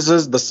since this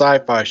is the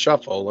Sci-Fi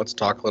Shuffle, let's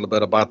talk a little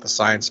bit about the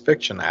science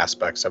fiction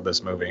aspects of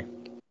this movie.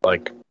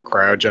 Like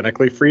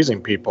cryogenically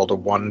freezing people to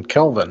 1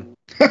 Kelvin.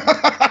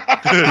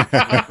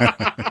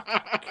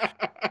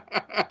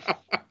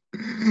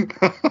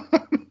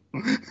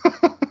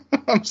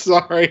 I'm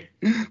sorry.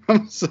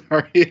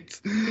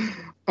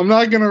 I'm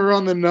not going to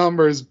run the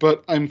numbers,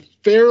 but I'm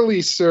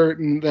fairly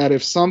certain that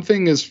if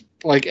something is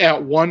like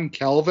at 1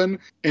 Kelvin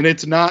and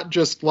it's not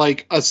just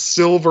like a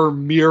silver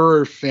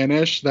mirror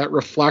finish that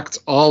reflects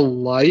all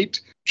light,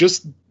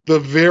 just the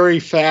very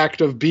fact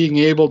of being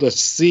able to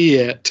see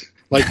it,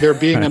 like there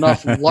being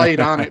enough light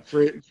on it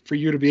for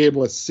you to be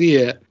able to see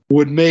it,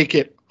 would make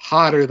it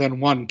hotter than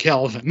 1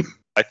 Kelvin.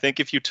 I think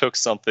if you took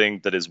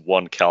something that is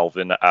 1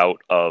 Kelvin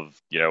out of,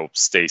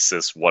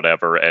 stasis,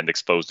 whatever, and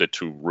exposed it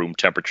to room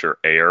temperature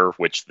air,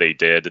 which they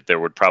did, there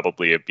would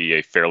probably be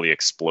a fairly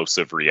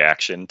explosive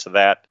reaction to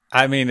that.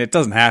 I mean, it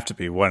doesn't have to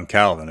be 1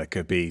 Kelvin. It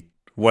could be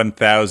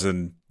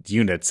 1,000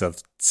 units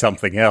of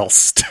something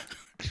else,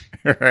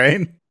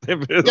 right? Yeah,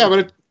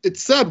 but it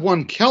said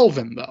 1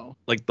 Kelvin, though.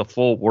 Like the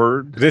full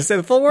word? Did it say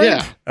the full word?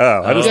 Yeah.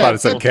 Oh, I just thought it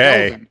said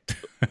K. Kelvin.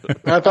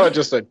 I thought it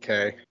just said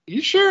K.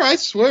 You sure? I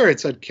swear it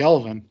said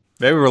Kelvin.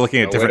 Maybe we're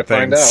looking at different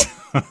things.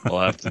 I'll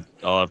have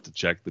to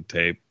check the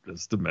tape.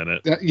 Just a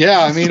minute.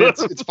 Yeah, I mean,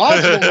 it's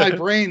possible my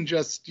brain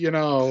just,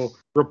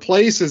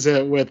 replaces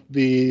it with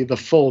the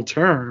full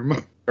term.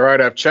 All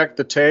right, I've checked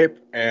the tape,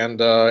 and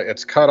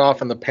it's cut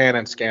off in the pan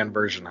and scan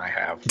version I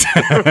have.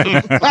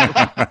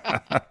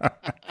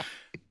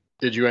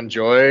 Did you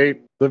enjoy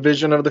the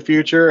vision of the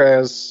future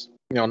as,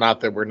 not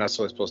that we're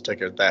necessarily supposed to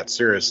take it that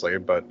seriously,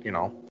 but,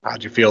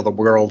 how'd you feel the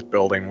world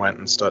building went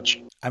and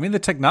such? I mean, the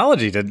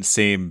technology didn't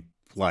seem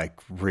like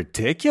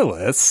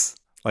ridiculous.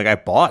 Like I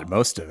bought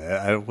most of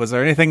it. Was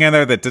there anything in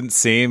there that didn't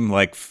seem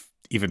like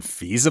even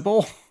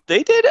feasible?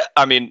 They did.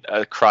 I mean,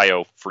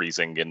 cryo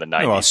freezing in the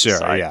 90s. Well, sure,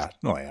 aside. yeah.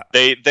 Oh, yeah.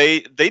 They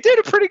did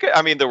a pretty good.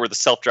 I mean, there were the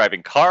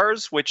self-driving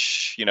cars,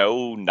 which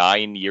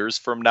 9 years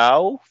from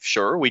now,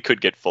 sure, we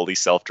could get fully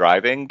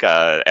self-driving.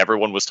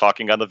 Everyone was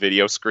talking on the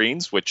video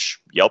screens,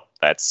 which, yep,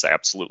 that's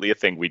absolutely a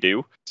thing we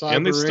do.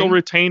 And they still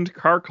retained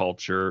car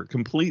culture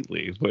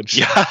completely, which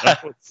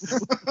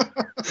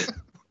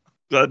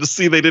to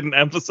see they didn't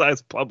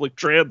emphasize public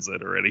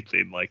transit or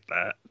anything like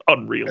that.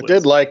 Unrealistic. I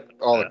did like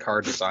all the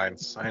car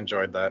designs. I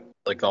enjoyed that.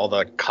 Like all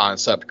the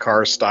concept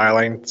car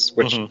stylings,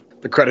 which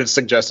the credits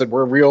suggested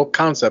were real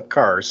concept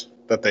cars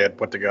that they had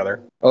put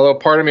together. Although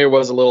part of me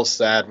was a little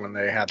sad when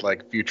they had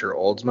like future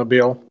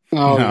Oldsmobile.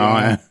 Oh,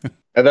 no.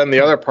 And then the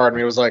other part of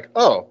me was like,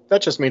 oh,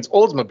 that just means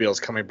Oldsmobile's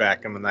coming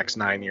back in the next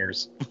 9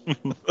 years.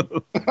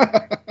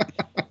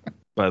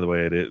 By the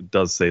way, it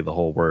does say the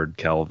whole word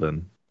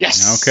Kelvin.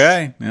 Yes.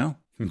 Okay. Yeah.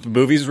 The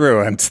movie's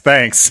ruined.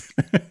 Thanks.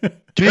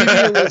 Maybe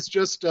it was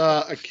just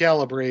a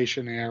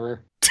calibration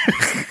error.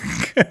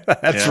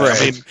 That's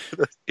right. I mean,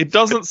 it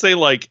doesn't say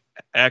like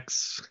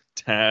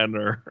X10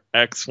 or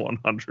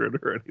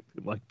X100 or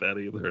anything like that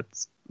either.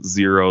 It's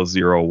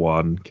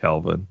 001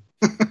 Kelvin.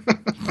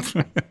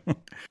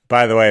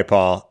 By the way,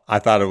 Paul, I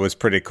thought it was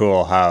pretty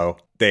cool how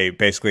they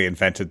basically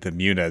invented the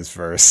Muniz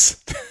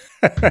verse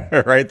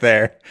Right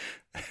there.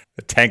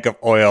 A tank of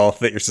oil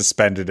that you're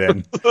suspended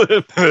in.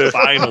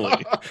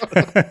 Finally.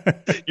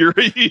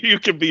 You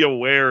can be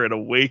aware in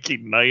a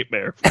waking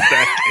nightmare for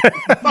that.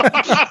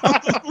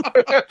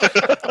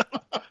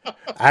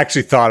 I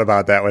actually thought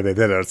about that when they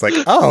did it. It's like,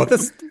 oh,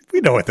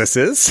 we know what this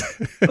is.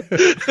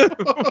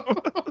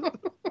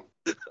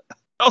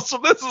 Also,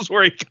 this is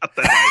where he got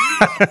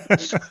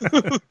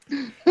that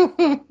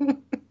idea.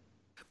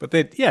 But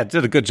they, did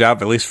a good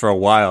job, at least for a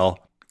while,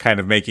 kind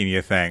of making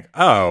you think,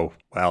 oh,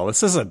 well,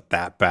 this isn't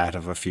that bad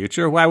of a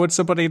future. Why would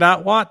somebody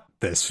not want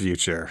this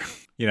future?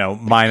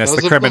 Minus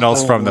the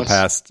criminals from the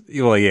past.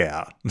 Well,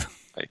 yeah.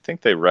 I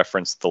think they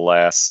referenced the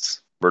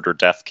last murder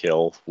death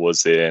kill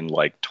was in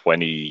like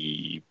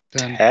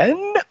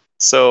 2010.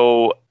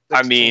 So,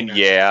 I mean,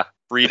 yeah,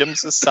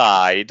 freedoms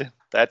aside,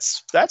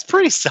 that's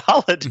pretty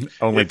solid.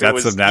 Only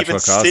deaths of natural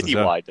causes.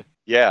 Citywide.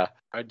 Yeah.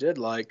 I did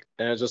like,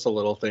 and it's just a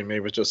little thing,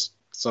 maybe it's just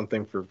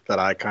something that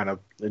I kind of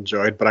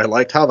enjoyed, but I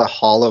liked how the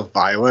Hall of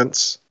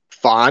Violence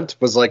font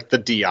was like the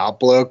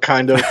Diablo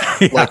kind of,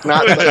 like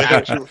not the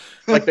actual,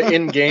 like the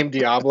in-game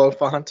Diablo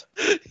font.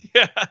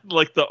 Yeah,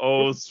 like the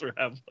O's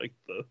have like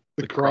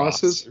the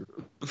crosses.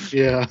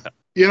 Yeah.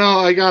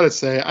 I gotta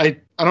say, I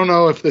don't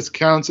know if this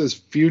counts as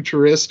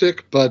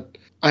futuristic, but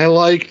I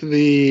liked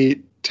the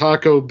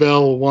Taco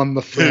Bell won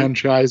the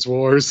franchise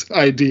wars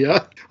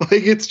idea.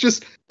 Like, it's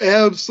just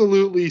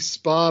absolutely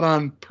spot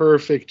on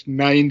perfect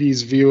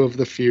 90s view of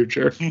the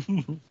future.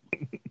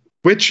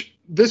 Which,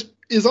 this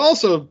is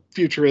also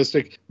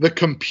futuristic. The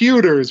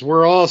computers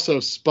were also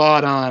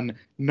spot on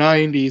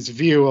 90s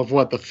view of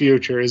what the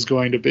future is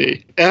going to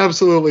be.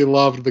 Absolutely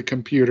loved the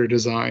computer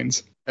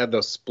designs. Had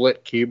those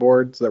split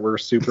keyboards that were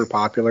super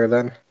popular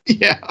then.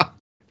 Yeah.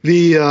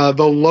 The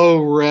low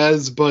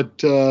res but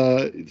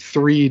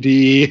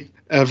 3D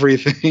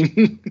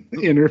everything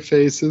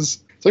interfaces.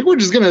 It's like, we're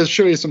just going to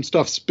show you some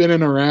stuff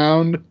spinning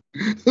around.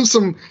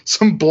 some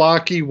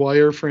blocky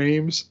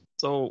wireframes.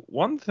 So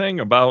one thing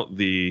about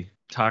the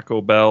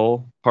Taco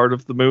Bell part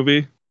of the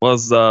movie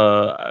was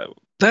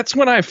that's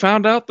when I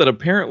found out that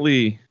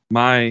apparently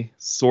my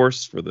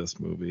source for this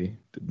movie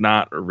did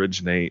not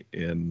originate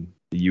in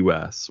the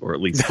U.S., or at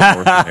least the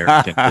North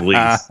American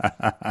release.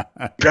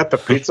 Got the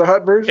Pizza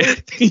Hut version?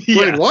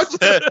 Wait, what?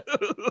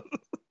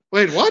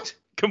 Wait, what?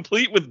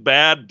 Complete with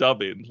bad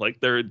dubbing.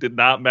 Like, they did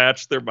not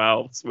match their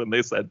mouths when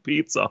they said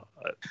Pizza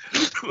Hut.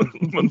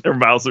 When their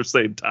mouths are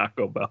saying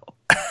Taco Bell.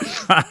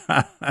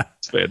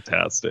 It's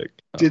fantastic.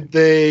 Did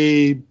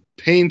they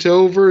paint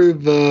over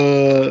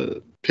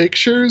the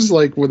pictures,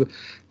 like with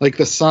like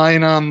the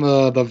sign on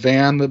the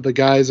van that the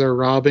guys are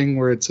robbing,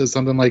 where it says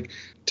something like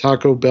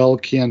Taco Bell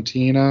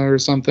Cantina or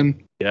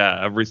something?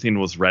 Yeah, everything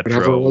was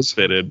retro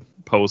fitted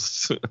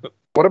post.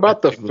 What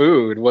about the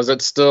food? Was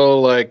it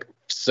still like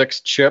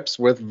 6 chips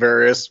with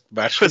various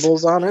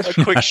vegetables on it?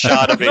 A quick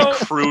shot of a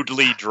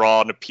crudely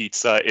drawn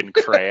pizza in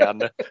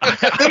crayon.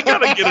 I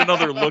gotta get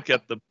another look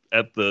at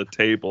the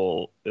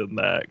table in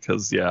that,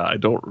 because I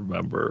don't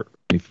remember.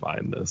 Let me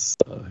find this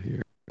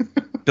here,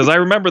 because I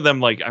remember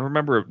them I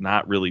remember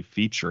not really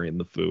featuring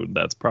the food.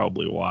 That's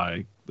probably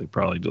why they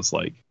probably just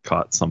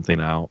caught something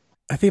out.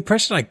 The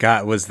impression I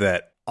got was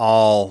that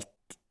all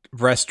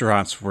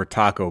restaurants were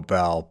Taco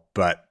Bell,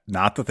 but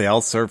not that they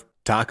all served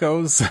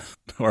tacos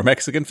or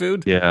Mexican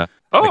food. Yeah.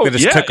 They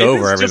just took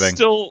over everything.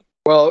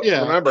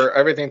 Remember,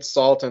 everything's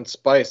salt and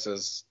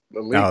spices.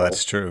 Illegal. Oh,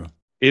 that's true.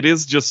 It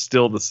is just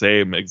still the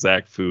same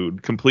exact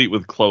food, complete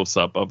with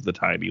close-up of the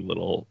tiny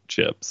little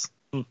chips.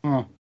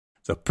 Oh.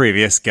 So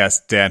previous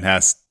guest Dan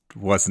Hess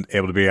wasn't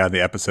able to be on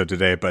the episode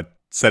today, but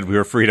said we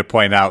were free to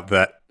point out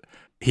that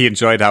he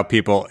enjoyed how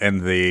people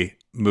in the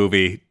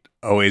movie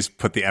always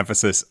put the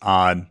emphasis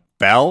on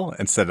Bell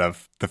instead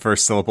of the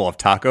first syllable of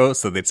taco,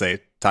 so they'd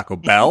say Taco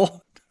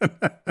Bell.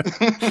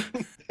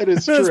 That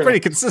is true. It's pretty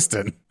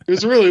consistent. It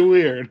was really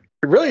weird.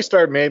 It really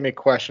made me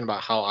question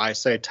about how I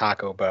say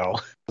Taco Bell.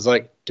 I was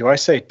like, do I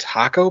say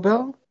Taco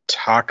Bell?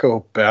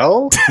 Taco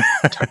Bell?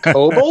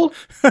 Taco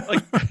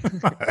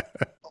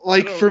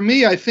Like, for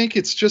me, I think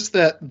it's just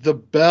that the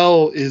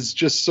bell is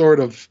just sort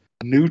of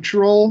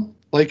neutral.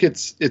 Like,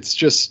 it's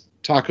just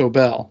Taco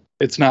Bell.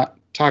 It's not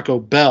Taco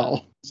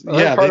Bell.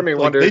 Part of me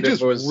wondered they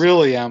just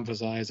really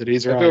emphasize it.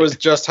 He's right. If it was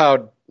just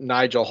how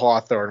Nigel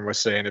Hawthorne was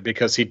saying it,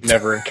 because he'd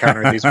never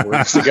encountered these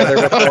words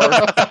together before.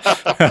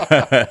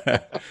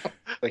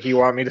 Like, you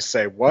want me to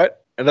say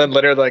what? And then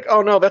later,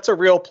 oh no, that's a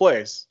real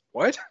place.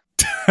 What?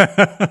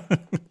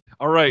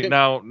 All right,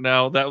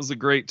 now that was a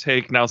great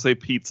take. Now say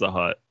Pizza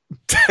Hut.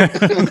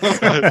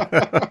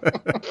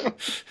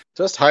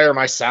 Just hire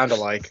my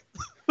sound-alike.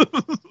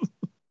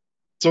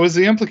 So is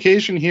the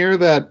implication here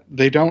that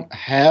they don't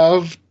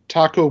have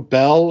Taco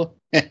Bell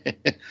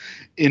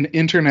in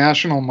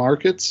international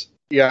markets?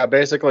 Yeah,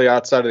 basically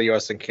outside of the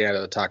U.S. and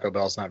Canada, Taco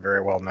Bell's not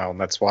very well known.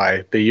 That's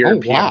why the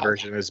European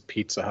version is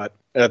Pizza Hut.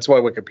 That's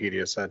what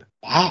Wikipedia said.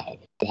 Wow,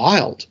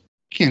 wild.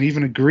 Can't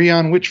even agree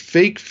on which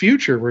fake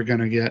future we're going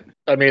to get.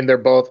 I mean, they're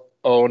both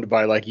owned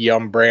by like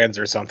Yum Brands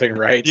or something,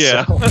 right?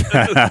 Yeah. So-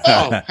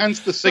 Oh, hence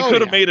the They Zodiac.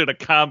 could have made it a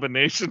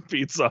combination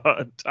Pizza Hut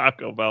and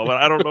Taco Bell, but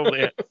I don't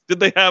know. Did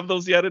they have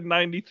those yet in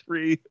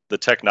 '93? The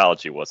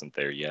technology wasn't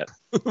there yet.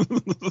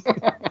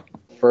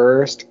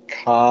 First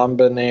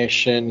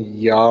combination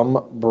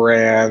Yum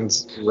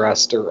Brands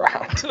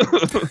restaurant.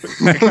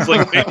 It's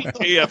like maybe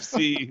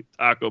KFC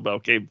Taco Bell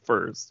came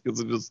first because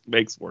it just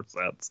makes more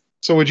sense.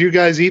 So would you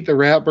guys eat the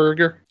rat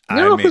burger? You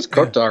know, if it's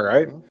cooked all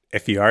right.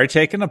 If you are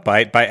taking a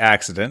bite by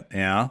accident,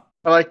 I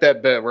like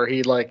that bit where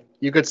he like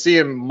you could see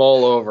him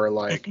mull over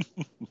like,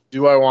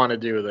 do I want to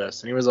do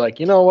this? And he was like,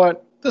 you know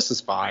what? This is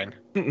fine.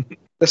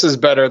 This is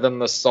better than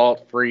the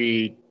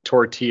salt-free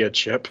tortilla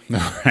chip.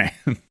 right.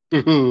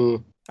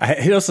 Ooh.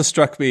 It also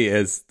struck me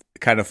as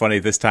kind of funny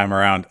this time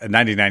around. In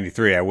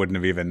 1993, I wouldn't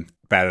have even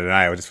batted an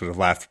eye. I just would have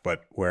laughed.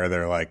 But where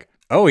they're like,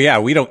 oh, yeah,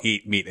 we don't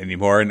eat meat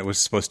anymore. And it was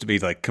supposed to be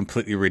like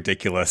completely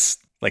ridiculous.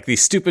 Like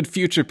these stupid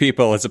future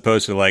people, as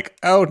opposed to like,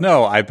 oh,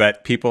 no, I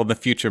bet people in the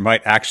future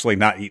might actually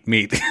not eat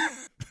meat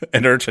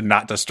in order to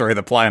not destroy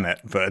the planet.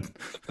 But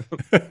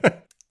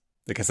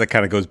I guess that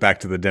kind of goes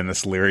back to the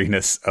Dennis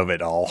Leary-ness of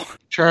it all.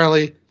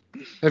 Charlie,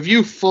 have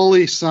you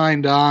fully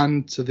signed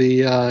on to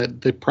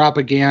the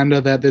propaganda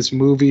that this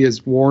movie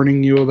is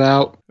warning you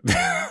about?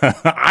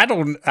 I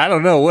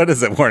don't know. What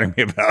is it warning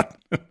me about?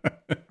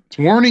 It's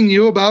warning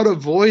you about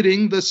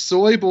avoiding the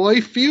soy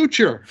boy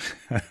future.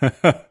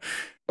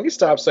 Can you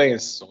stop saying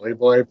soy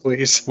boy,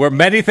 please? Where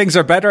many things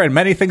are better and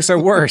many things are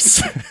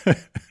worse.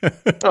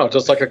 Oh,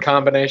 just like a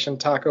combination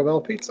Taco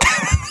Bell pizza.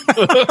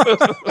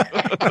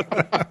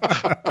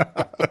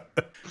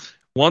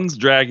 One's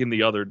dragging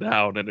the other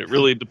down, and it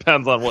really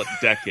depends on what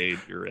decade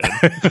you're in.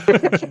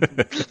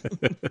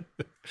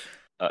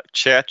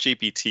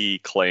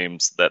 ChatGPT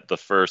claims that the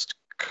first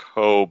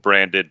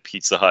co-branded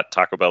Pizza Hut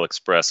Taco Bell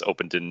Express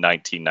opened in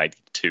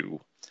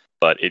 1992,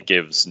 but it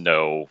gives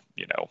no,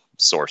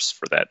 source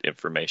for that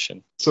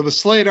information. So the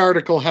Slate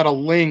article had a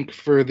link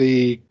for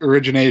the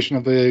origination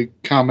of the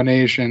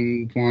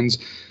combination ones.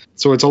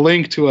 So it's a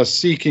link to a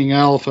Seeking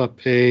Alpha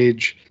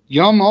page.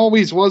 Yum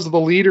always was the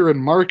leader in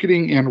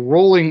marketing and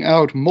rolling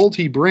out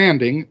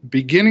multi-branding,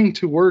 beginning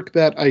to work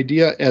that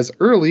idea as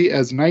early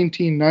as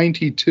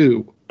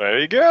 1992. There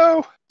you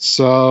go.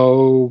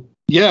 So,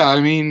 yeah, I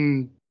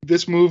mean,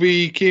 this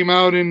movie came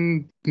out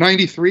in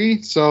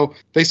 93, so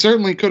they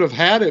certainly could have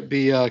had it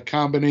be a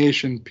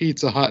combination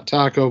Pizza Hut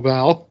Taco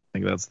Bell. I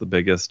think that's the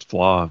biggest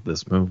flaw of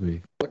this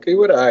movie. Look at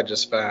what I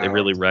just found. They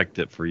really wrecked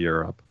it for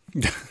Europe.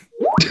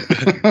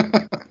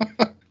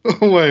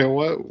 Wait,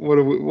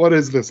 what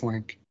is this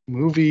link?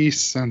 Movie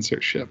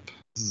censorship.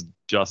 This is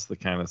just the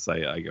kind of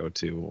site I go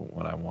to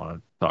when I want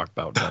to talk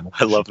about Demolition.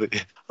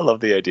 I love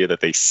the idea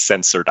that they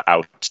censored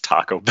out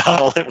Taco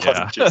Bell. It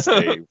wasn't just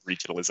a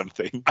regionalism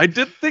thing. I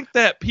did think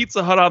that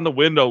Pizza Hut on the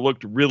window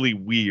looked really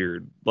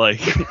weird.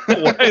 Like,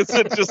 why is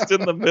it just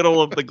in the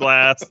middle of the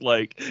glass?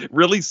 Like,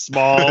 really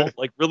small,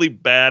 like really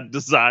bad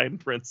design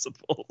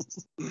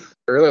principles.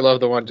 I really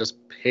love the one just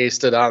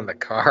pasted on the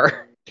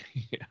car.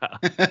 Yeah,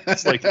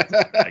 it's like it's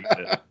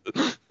magnet.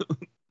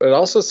 It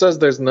also says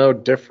there's no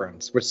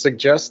difference, which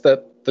suggests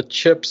that the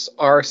chips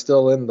are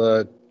still in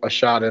a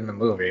shot in the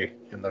movie.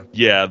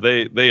 Yeah,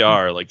 they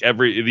are like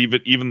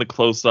even the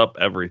close up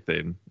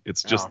everything.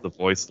 It's just the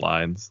voice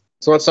lines.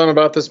 So what's something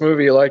about this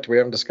movie you liked we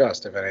haven't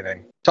discussed, if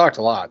anything? Talked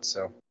a lot,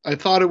 so. I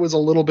thought it was a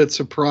little bit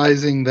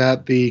surprising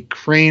that the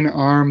crane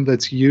arm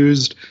that's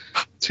used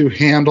to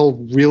handle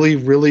really,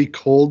 really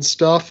cold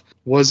stuff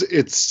was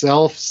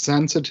itself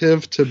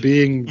sensitive to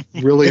being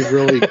really,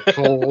 really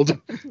cold,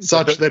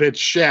 such that it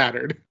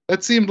shattered.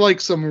 That seemed like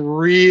some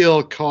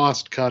real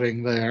cost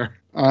cutting there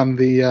on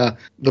the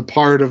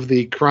part of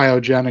the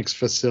cryogenics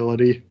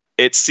facility.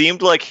 It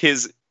seemed like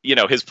his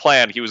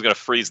plan, he was going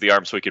to freeze the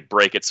arm so he could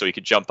break it so he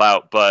could jump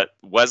out. But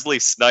Wesley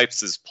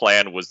Snipes'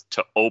 plan was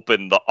to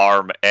open the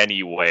arm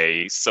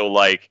anyway. So,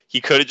 like,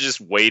 he could have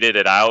just waited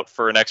it out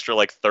for an extra,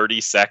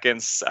 30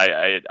 seconds.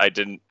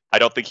 I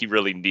don't think he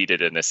really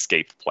needed an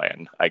escape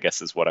plan, I guess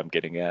is what I'm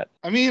getting at.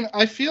 I mean,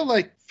 I feel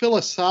like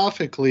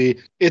philosophically,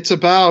 it's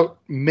about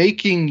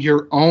making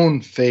your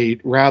own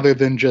fate rather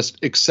than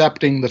just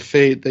accepting the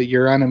fate that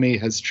your enemy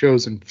has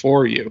chosen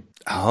for you.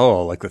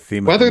 Oh, like the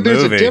theme Whether of the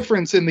there's movie. a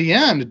difference in the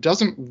end, it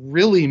doesn't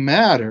really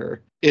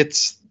matter.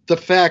 It's the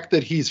fact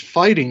that he's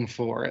fighting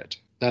for it.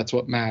 That's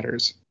what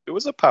matters. It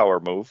was a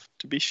power move,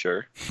 to be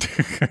sure.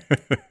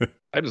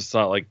 I just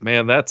thought,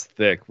 man, that's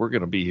thick. We're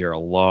going to be here a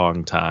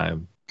long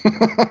time.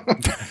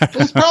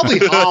 It's probably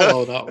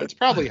hollow, though. It's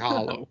probably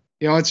hollow.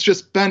 It's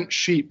just bent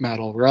sheet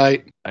metal,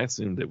 right? I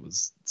assumed it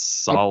was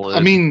solid. I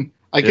mean,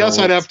 I guess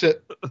built.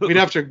 we'd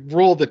have to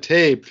roll the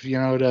tape,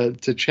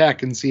 to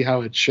check and see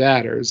how it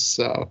shatters.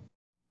 So,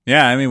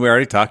 Yeah, I mean, we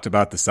already talked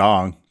about the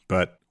song,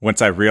 but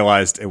once I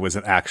realized it was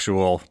an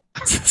actual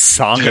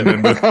song and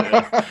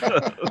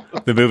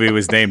the movie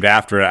was named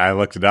after it, I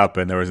looked it up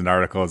and there was an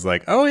article. It's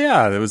like, oh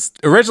yeah, it was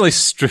originally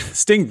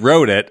Sting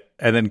wrote it,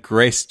 and then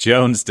Grace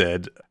Jones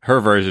did her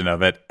version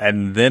of it,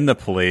 and then the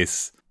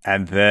Police,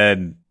 and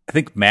then I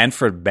think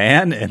Manfred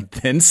Mann, and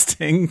then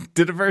Sting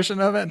did a version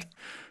of it.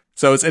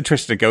 So it's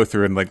interesting to go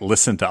through and like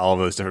listen to all of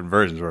those different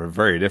versions where they're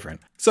very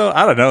different. So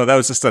I don't know. That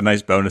was just a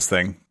nice bonus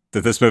thing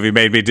that this movie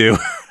made me do.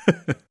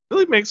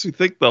 Really makes me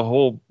think the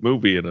whole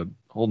movie in a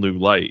whole new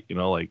light.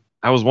 Like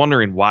I was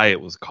wondering why it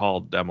was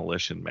called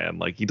Demolition Man.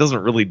 Like he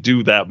doesn't really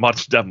do that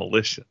much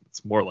demolition.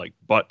 It's more like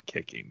butt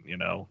kicking.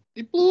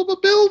 He blew up a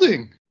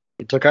building.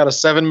 He took out a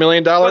 $7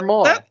 million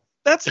mall.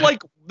 That's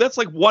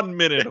like 1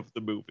 minute of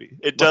the movie.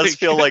 It does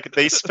feel like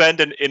they spend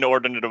an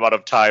inordinate amount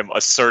of time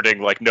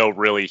asserting, like, no,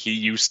 really, he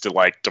used to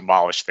like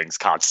demolish things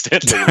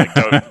constantly. Like,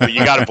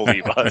 you got to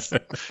believe us.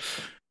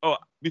 Oh,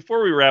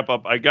 before we wrap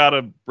up, I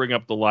gotta bring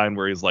up the line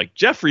where he's like,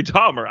 Jeffrey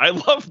Dahmer. I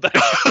love that.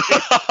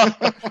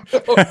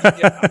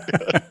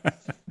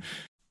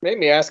 Made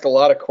me ask a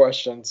lot of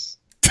questions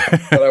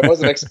that I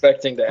wasn't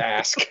expecting to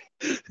ask.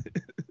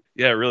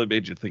 Yeah, it really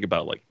made you think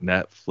about like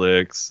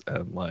Netflix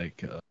and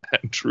like and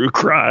true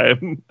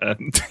crime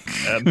and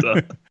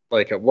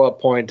like at what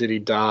point did he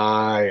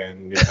die?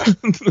 And yeah.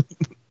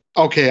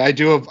 Okay, I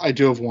do have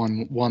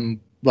one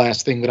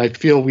last thing that I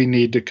feel we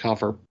need to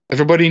cover.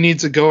 Everybody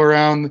needs to go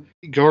around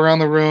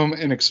the room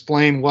and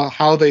explain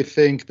how they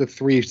think the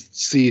 3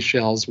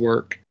 seashells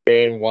work.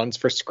 And one's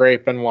for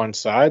scraping one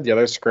side, the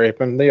other's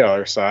scraping the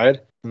other side,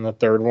 and the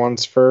third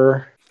one's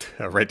for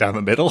right down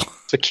the middle.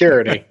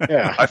 Security.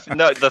 Yeah.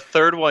 No, the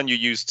third one you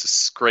use to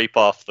scrape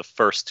off the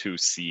first 2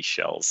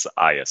 seashells,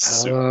 I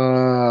assume.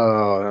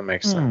 Oh, that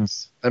makes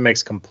sense. That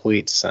makes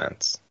complete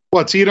sense.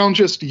 What? So you don't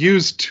just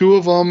use 2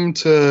 of them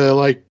to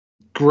like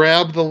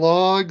grab the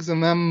logs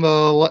and then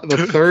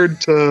the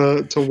third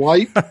to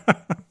wipe?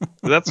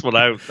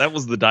 That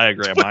was the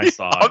diagram I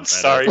saw. I'm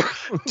sorry.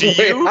 Do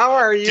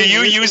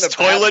you use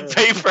toilet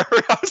paper?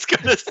 I was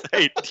gonna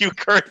say, do you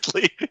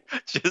currently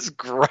just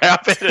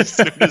grab it as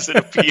soon as it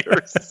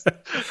appears?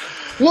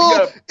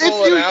 Well,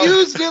 if you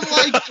used it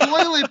like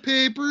toilet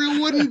paper,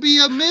 it wouldn't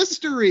be a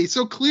mystery.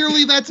 So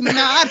clearly that's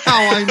not how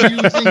I'm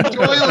using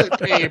toilet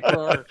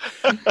paper.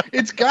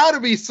 It's got to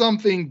be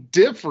something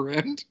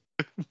different.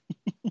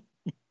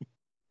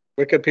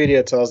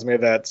 Wikipedia tells me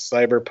that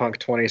Cyberpunk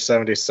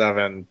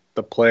 2077,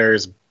 the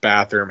player's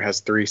bathroom has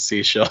 3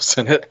 seashells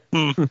in it.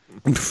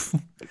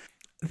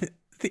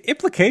 The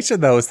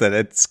implication, though, is that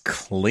it's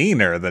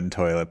cleaner than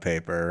toilet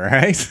paper,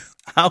 right?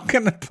 How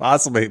can it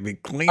possibly be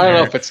cleaner? I don't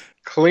know if it's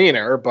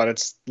cleaner, but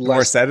it's less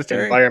more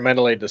sanitary,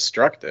 environmentally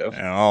destructive.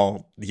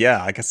 Oh,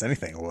 yeah, I guess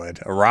anything would.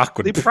 A rock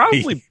would. They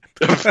probably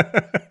just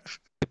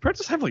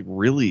have like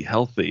really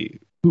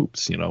healthy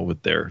poops,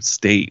 with their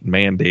state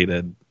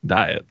mandated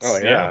diets. Oh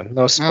yeah,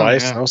 no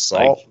spice, no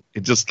salt. Like,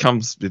 it just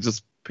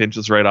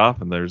pinches right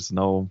off, and there's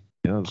no,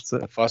 that's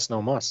it. No fuss,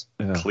 no muss.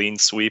 Yeah. Clean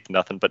sweep,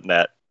 nothing but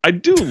net. I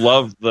do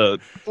love the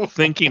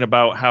thinking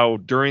about how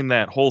during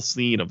that whole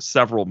scene of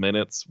several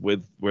minutes where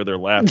they're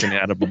laughing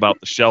at him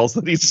about the shells,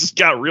 that he's just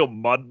got real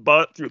mud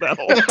butt through that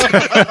whole.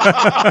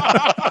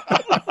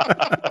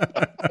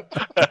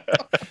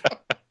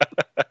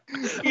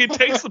 He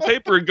takes the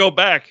paper and go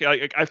back.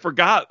 I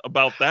forgot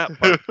about that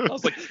part. I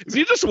was like, is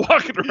he just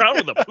walking around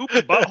with a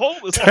poopy butthole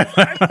this whole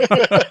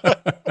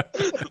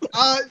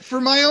time?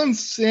 For my own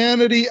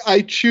sanity,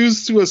 I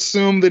choose to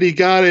assume that he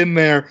got in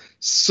there,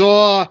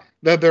 saw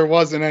that there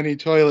wasn't any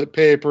toilet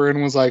paper,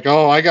 and was like,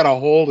 oh, I gotta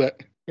hold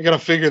it. I gotta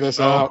figure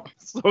this out.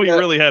 So he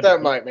really had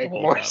that might make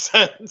more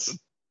sense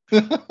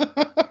than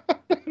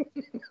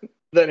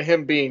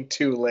him being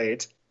too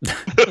late.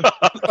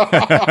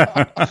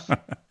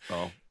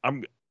 Oh,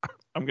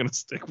 I'm gonna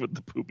stick with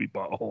the poopy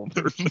butthole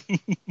version.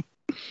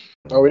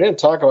 Oh, we didn't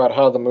talk about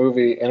how the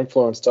movie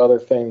influenced other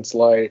things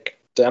like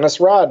Dennis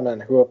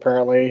Rodman, who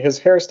apparently his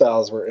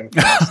hairstyles were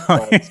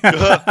influenced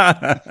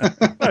by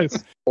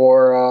Nice.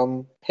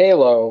 Or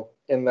Halo,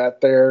 in that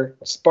their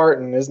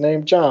Spartan is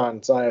named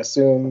John, so I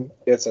assume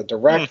it's a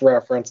direct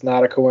reference,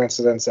 not a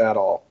coincidence at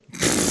all.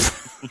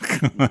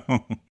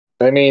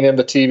 I mean, in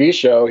the TV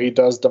show, he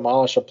does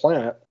demolish a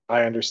planet,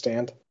 I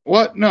understand.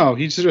 What? No,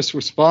 he's just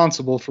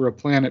responsible for a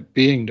planet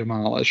being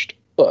demolished.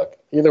 Look,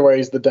 either way,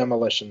 he's the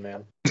Demolition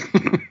Man.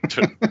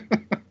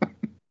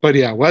 But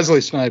yeah,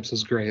 Wesley Snipes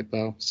is great,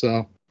 though.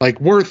 So,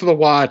 like, worth the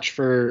watch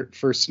for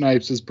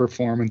Snipes'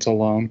 performance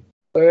alone.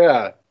 So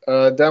yeah,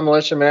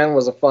 Demolition Man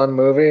was a fun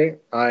movie.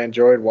 I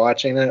enjoyed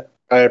watching it.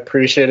 I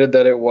appreciated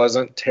that it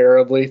wasn't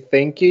terribly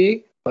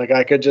thinky. Like,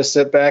 I could just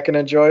sit back and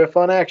enjoy a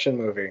fun action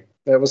movie.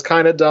 It was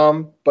kind of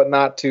dumb, but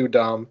not too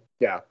dumb.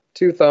 Yeah,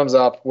 2 thumbs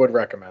up, would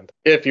recommend.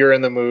 If you're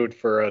in the mood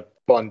for a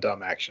fun,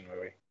 dumb action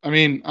movie. I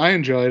mean, I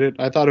enjoyed it.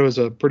 I thought it was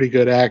a pretty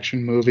good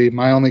action movie.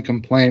 My only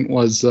complaint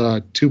was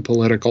too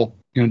political.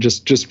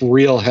 Just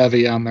real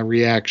heavy on the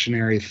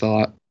reactionary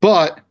thought.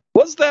 But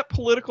was that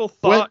political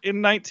thought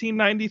in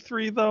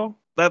 1993 though?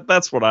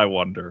 That's what I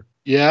wonder.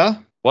 Yeah,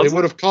 they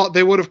would have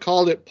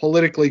called it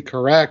politically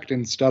correct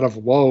instead of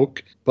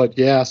woke. But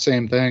yeah,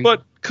 same thing.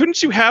 But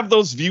couldn't you have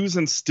those views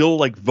and still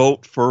like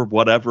vote for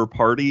whatever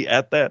party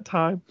at that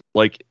time?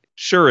 Like,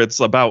 sure, it's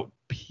about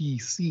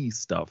PC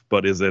stuff,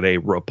 but is it a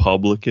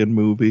Republican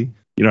movie?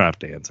 You don't have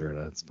to answer it.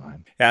 That's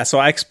fine. Yeah, so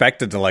I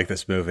expected to like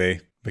this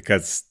movie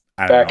because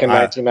Back in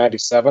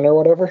 1997 or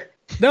whatever.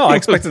 No, I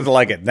expected to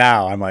like it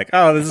now. I'm like,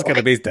 oh, this is going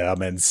to be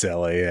dumb and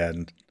silly,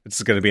 and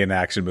it's going to be an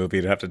action movie.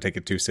 You don't have to take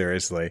it too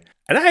seriously.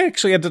 And I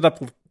actually ended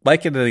up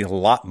liking it a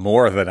lot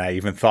more than I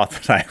even thought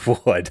that I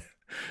would.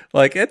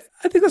 Like, I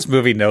think this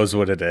movie knows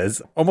what it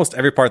is. Almost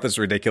every part that's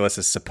ridiculous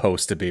is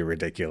supposed to be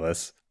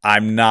ridiculous.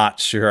 I'm not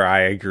sure I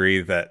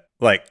agree that,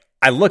 like,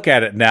 I look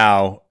at it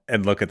now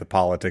and look at the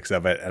politics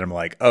of it, and I'm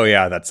like, oh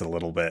yeah, that's a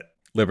little bit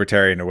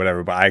libertarian or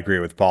whatever, but I agree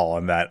with Paul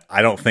on that.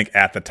 I don't think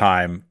at the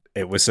time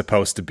it was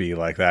supposed to be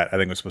like that. I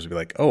think it was supposed to be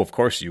like, oh, of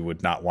course you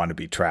would not want to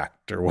be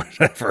tracked or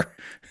whatever,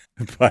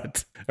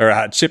 or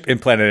a chip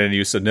implanted in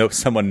you so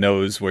someone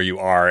knows where you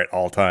are at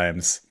all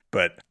times.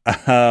 But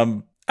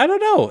I don't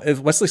know.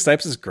 Wesley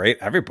Snipes is great.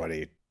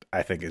 Everybody,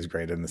 I think, is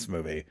great in this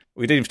movie.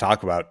 We didn't even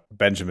talk about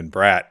Benjamin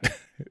Bratt,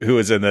 who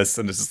is in this,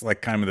 and is just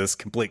like kind of this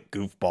complete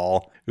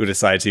goofball who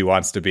decides he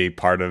wants to be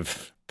part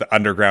of the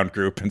underground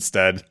group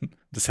instead,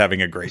 just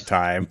having a great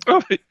time.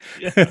 Oh,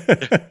 yeah.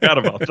 Forgot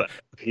about that.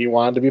 He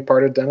wanted to be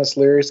part of Dennis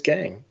Leary's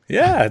gang.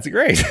 Yeah, it's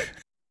great.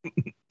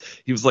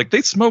 He was like,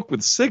 they smoke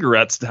with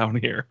cigarettes down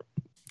here.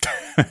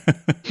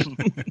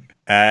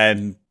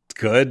 And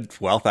good,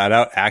 well thought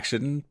out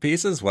action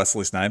pieces.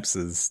 Wesley Snipes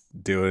is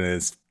doing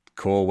his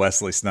cool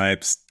Wesley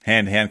Snipes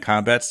hand-to-hand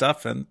combat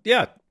stuff, and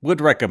yeah,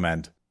 would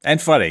recommend.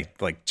 And funny,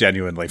 like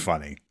genuinely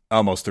funny,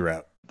 almost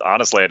throughout.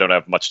 Honestly, I don't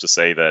have much to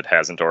say that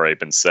hasn't already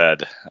been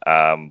said.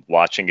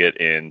 Watching it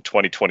in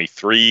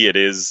 2023, it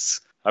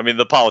is, I mean,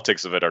 the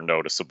politics of it are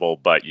noticeable,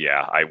 but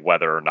yeah,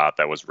 whether or not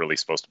that was really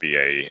supposed to be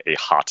a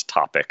hot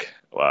topic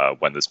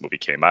when this movie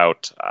came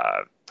out,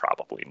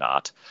 probably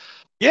not.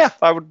 Yeah,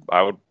 I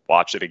would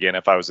watch it again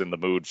if I was in the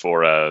mood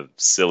for a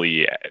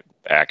silly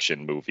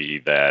action movie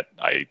that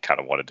I kind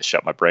of wanted to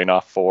shut my brain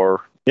off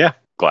for. Yeah,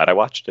 glad I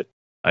watched it.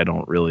 I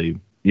don't really,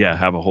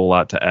 have a whole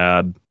lot to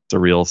add. It's a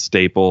real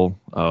staple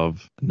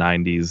of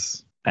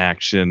 90s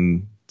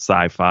action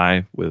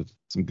sci-fi with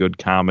some good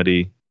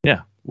comedy.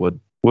 Yeah, would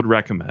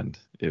recommend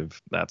if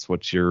that's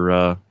what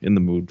you're in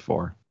the mood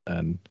for.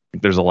 And I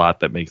think there's a lot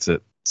that makes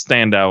it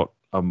stand out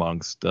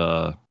amongst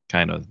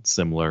kind of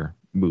similar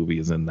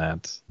movies in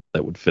that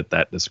would fit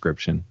that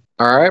description.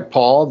 All right,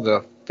 Paul,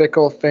 the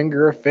fickle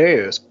finger of fate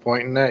is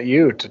pointing at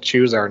you to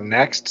choose our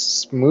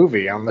next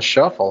movie on the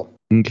shuffle.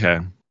 Okay.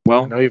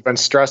 Well, I know you've been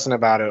stressing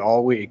about it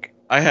all week.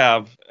 I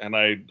have, and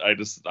I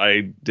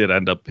did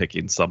end up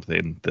picking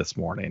something this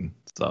morning.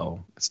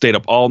 So I stayed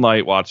up all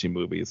night watching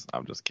movies.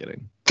 I'm just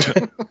kidding.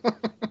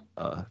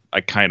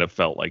 I kind of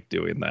felt like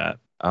doing that.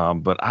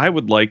 But I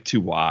would like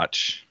to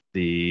watch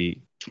the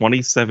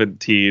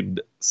 2017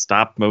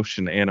 stop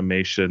motion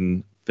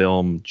animation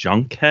film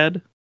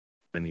Junkhead.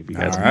 Any of you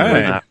guys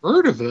I've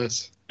heard of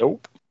this?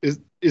 Nope.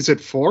 Is it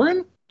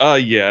foreign?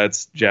 Yeah,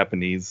 it's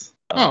Japanese.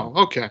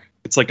 Okay.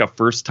 It's like a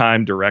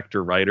first-time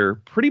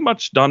director-writer, pretty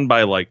much done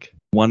by like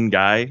one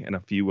guy and a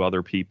few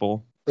other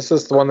people. This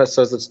is the one that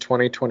says it's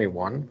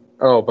 2021.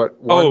 Oh, but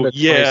one to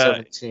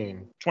 2017.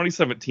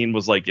 2017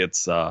 was like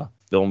its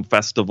film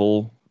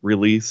festival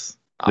release.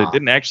 It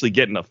didn't actually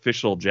get an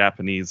official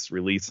Japanese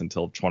release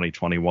until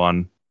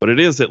 2021, but it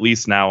is at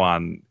least now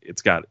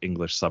it's got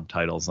English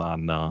subtitles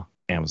on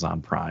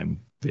Amazon Prime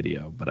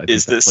Video, but I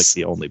think that's like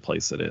the only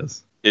place it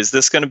is. Is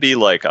this going to be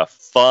like a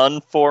fun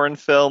foreign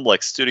film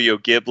like Studio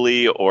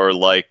Ghibli, or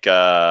like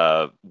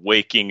a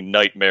waking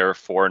nightmare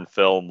foreign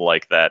film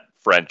like that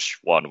French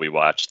one we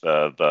watched,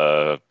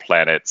 the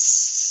Planet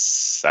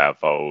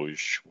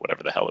Sauvage,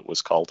 whatever the hell it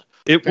was called?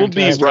 It will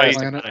be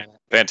right.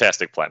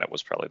 Fantastic Planet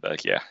was probably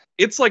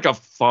It's like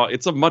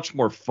it's a much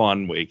more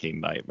fun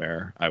waking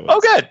nightmare, I would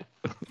say.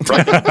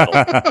 Good.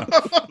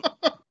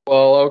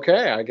 Well,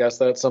 okay. I guess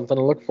that's something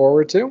to look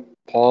forward to.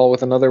 Paul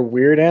with another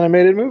weird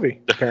animated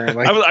movie,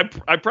 apparently.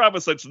 I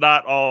promise it's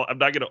not all. I'm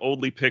not going to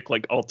only pick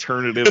like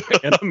alternative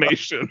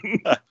animation.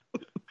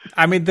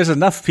 I mean, there's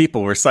enough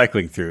people we're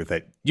cycling through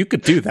that you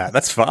could do that.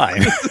 That's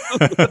fine.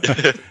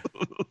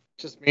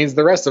 Just means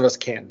the rest of us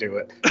can't do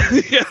it.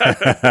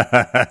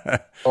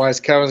 Otherwise,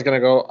 Kevin's going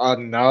to go,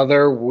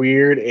 another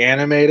weird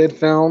animated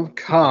film?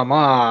 Come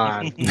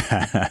on.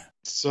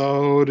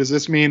 So does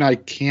this mean I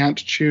can't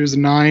choose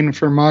 9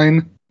 for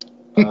mine?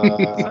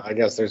 I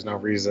guess there's no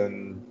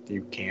reason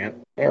you can't.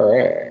 All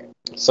right.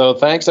 So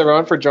thanks,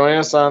 everyone, for joining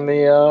us on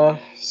the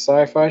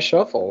Sci-Fi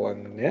Shuffle.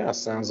 And yeah,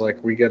 sounds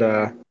like we get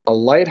a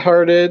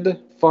lighthearted,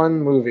 fun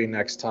movie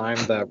next time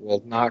that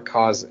will not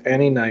cause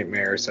any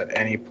nightmares at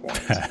any point.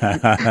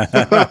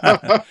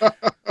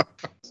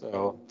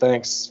 So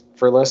thanks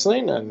for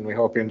listening, and we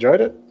hope you enjoyed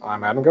it.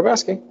 I'm Adam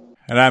Gobeski.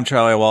 And I'm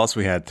Charlie Wallace.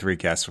 We had 3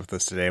 guests with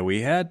us today.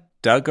 We had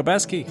Doug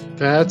Gobeski.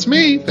 That's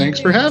me. Thanks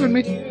for having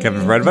me.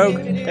 Kevin Red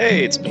Vogue.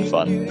 Hey, it's been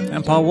fun.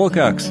 And Paul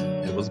Wilcox.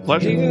 It was a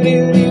pleasure.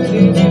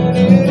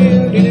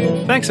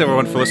 Thanks,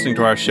 everyone, for listening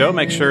to our show.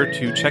 Make sure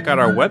to check out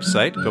our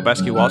website,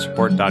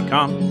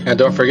 GobeskiWallaceReport.com. And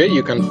don't forget,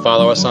 you can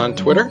follow us on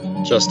Twitter.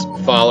 Just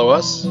follow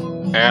us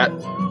at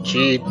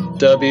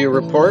GW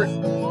Report.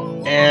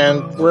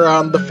 And we're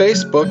on the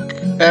Facebook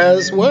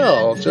as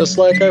well, just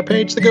like our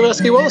page, the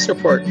Gobeski Wallace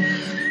Report.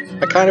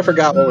 I kind of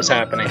forgot what was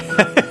happening.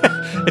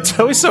 It's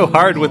always so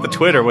hard with the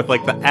Twitter with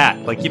like the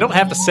 @ like you don't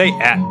have to say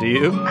 @ do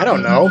you? I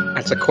don't know.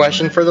 That's a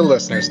question for the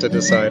listeners to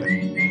decide.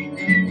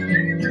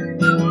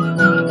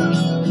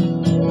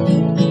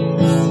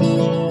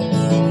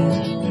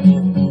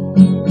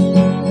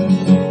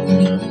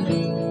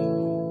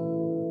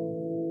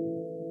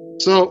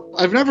 So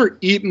I've never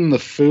eaten the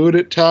food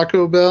at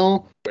Taco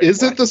Bell.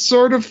 Is it the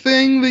sort of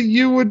thing that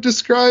you would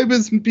describe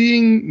as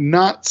being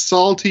not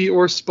salty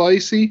or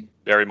spicy?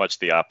 Very much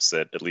the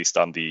opposite, at least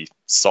on the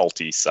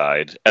salty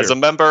side. As a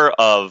member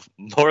of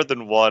more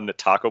than one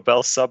Taco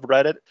Bell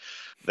subreddit,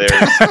 there's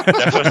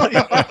definitely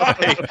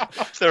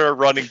there are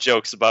running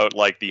jokes about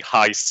like the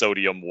high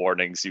sodium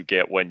warnings you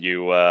get when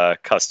you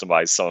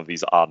customize some of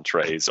these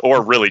entrees,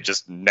 or really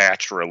just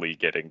naturally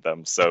getting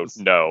them. So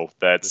no,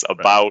 that's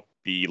about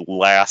the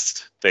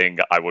last thing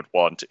I would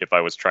want if I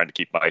was trying to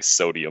keep my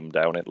sodium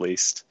down, at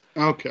least.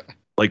 Okay.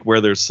 Like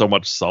where there's so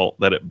much salt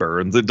that it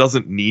burns. It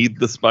doesn't need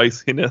the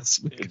spiciness.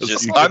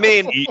 Just, I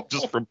mean, eat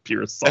just from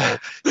pure salt.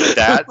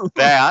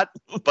 that.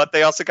 But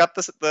they also got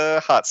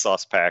the hot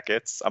sauce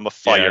packets. I'm a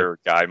fire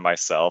guy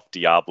myself.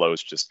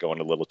 Diablo's just going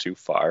a little too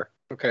far.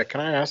 Okay, can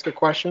I ask a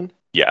question?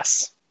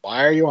 Yes.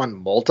 Why are you on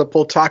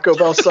multiple Taco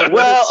Bell subreddits?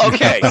 Well,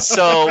 okay,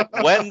 so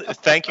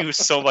thank you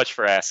so much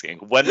for asking.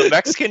 When the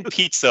Mexican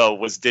pizza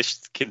was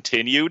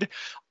discontinued,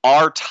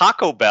 our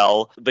Taco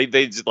Bell,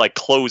 they like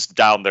closed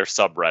down their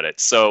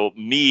subreddit. So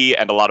me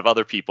and a lot of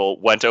other people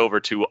went over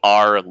to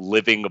our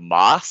Living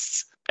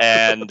Mas,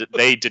 and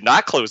they did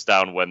not close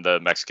down when the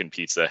Mexican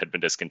pizza had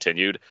been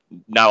discontinued.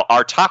 Now,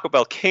 our Taco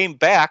Bell came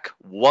back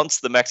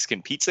once the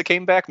Mexican pizza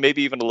came back,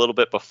 maybe even a little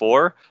bit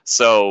before.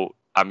 So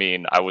I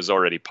mean, I was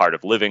already part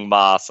of Living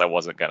Mas. I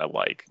wasn't going to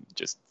like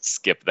just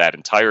skip that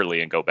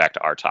entirely and go back to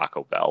our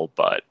Taco Bell.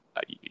 But,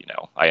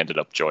 I ended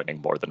up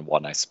joining more than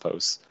one, I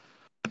suppose.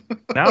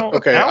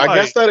 Okay, I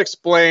guess that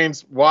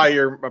explains why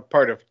you're a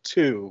part of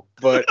two,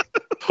 but...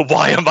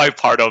 Why am I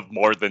part of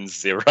more than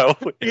zero?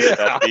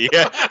 Yeah.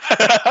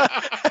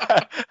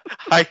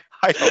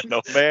 I don't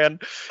know, man.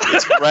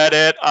 It's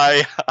Reddit.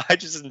 I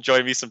just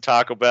enjoy me some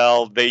Taco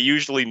Bell. They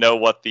usually know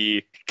what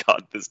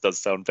God, this does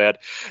sound bad.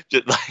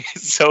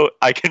 So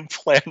I can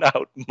plan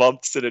out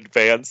months in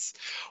advance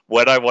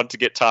when I want to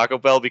get Taco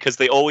Bell because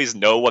they always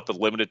know what the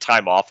limited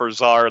time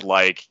offers are,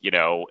 like,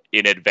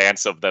 in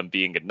advance of them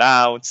being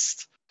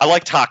announced. I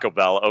like Taco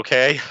Bell,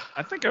 okay?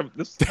 I think I'm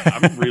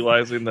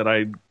realizing that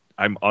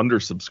I'm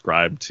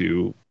undersubscribed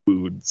to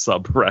food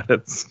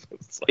subreddits.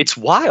 It's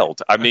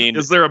wild. I mean,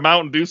 is there a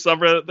Mountain Dew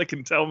subreddit that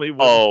can tell me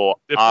what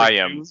I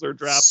am Dews are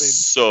dropping?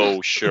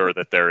 So sure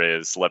that there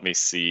is. Let me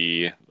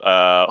see.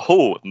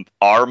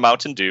 Our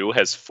Mountain Dew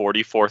has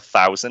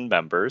 44,000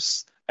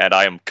 members, and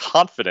I am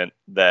confident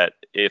that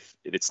if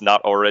it's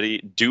not already,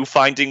 Dew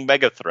Finding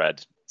Mega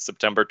Thread,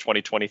 September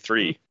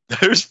 2023.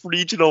 There's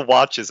regional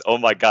watches. Oh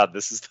my God,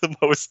 this is the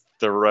most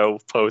thorough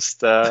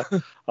post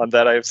on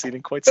that I have seen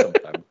in quite some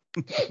time.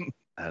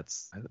 I'm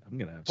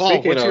gonna have.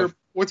 Paul,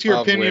 what's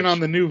your opinion on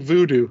the new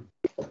Voodoo?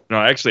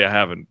 No, actually, I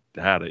haven't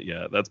had it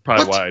yet. That's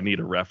probably why I need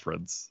a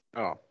reference.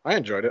 Oh, I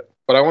enjoyed it,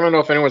 but I want to know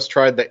if anyone's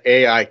tried the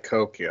AI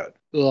Coke yet.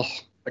 Ugh.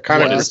 I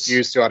kind of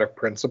refused to out of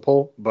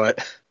principle,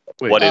 but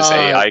what is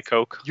AI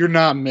Coke? You're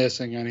not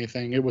missing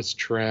anything. It was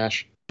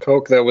trash.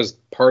 Coke that was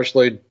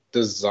partially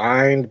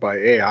designed by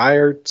AI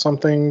or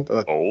something.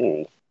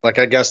 Like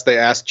I guess they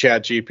asked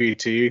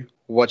ChatGPT,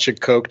 what should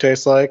Coke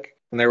taste like?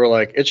 And they were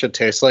like, it should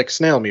taste like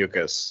snail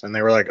mucus. And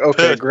they were like,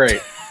 okay, great.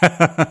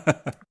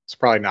 It's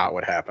probably not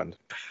what happened.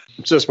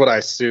 It's just what I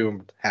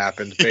assumed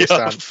happened based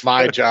on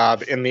my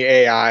job in the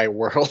AI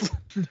world.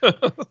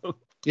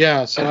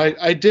 Yeah, so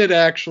I did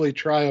actually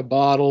try a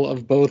bottle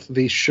of both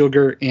the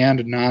sugar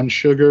and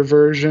non-sugar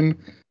version.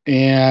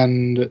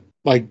 And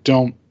like,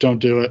 don't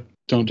do it.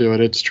 Don't do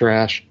it. It's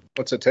trash.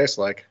 What's it taste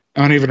like?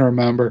 I don't even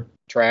remember.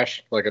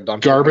 Trash? Like a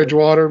dumpster? Garbage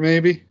water,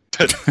 maybe?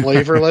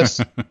 Flavorless.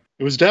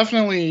 It was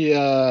definitely,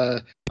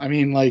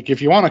 like,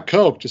 if you want a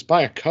Coke, just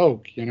buy a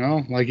Coke,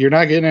 Like, you're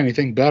not getting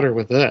anything better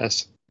with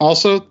this.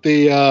 Also,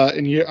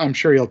 I'm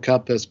sure you'll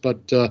cut this,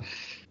 but the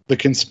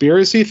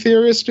conspiracy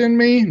theorist in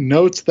me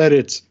notes that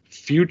it's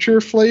future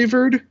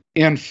flavored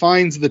and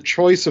finds the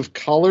choice of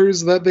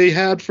colors that they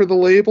had for the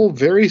label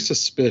very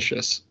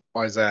suspicious.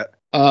 Why is that?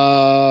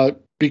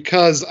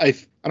 Because I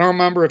don't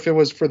remember if it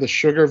was for the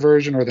sugar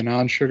version or the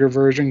non-sugar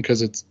version,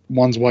 because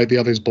one's white, the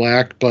other's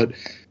black, but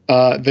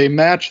they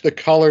match the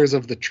colors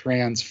of the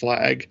trans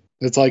flag.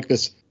 It's like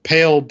this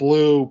pale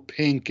blue,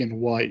 pink, and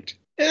white.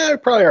 Yeah, we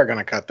probably are going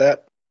to cut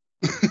that.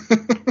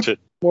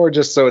 More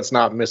just so it's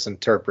not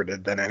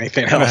misinterpreted than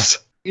anything else.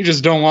 You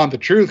just don't want the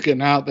truth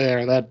getting out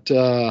there that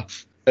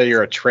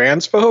you're a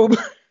transphobe?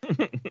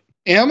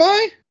 Am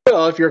I?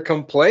 Well, if you're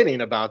complaining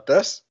about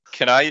this.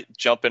 Can I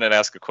jump in and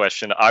ask a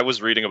question? I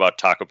was reading about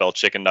Taco Bell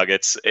chicken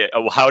nuggets.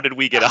 How did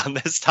we get on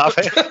this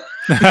topic?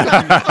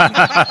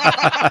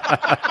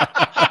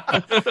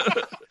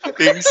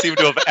 Things seem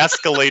to have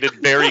escalated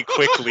very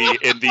quickly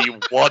in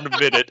the 1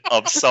 minute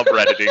of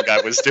subredditing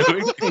I was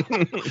doing.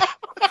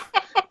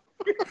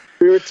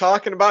 We were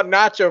talking about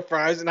nacho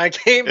fries, and I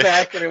came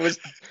back, and it was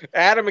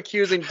Adam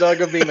accusing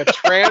Doug of being a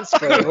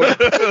transphobe.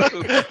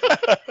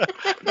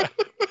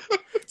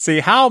 See,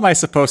 how am I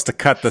supposed to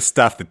cut the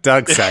stuff that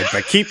Doug said,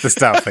 but keep the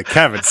stuff that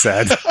Kevin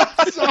said?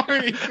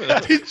 Sorry,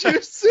 did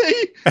you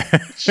say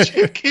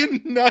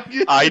chicken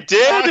nuggets? I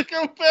did.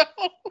 Taco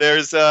Bell?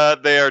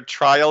 They are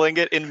trialing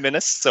it in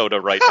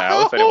Minnesota right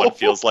now. If anyone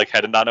feels like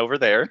heading on over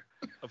there.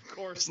 Of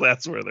course,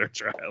 that's where they're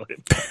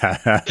trialing.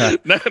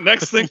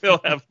 Next thing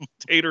they'll have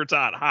tater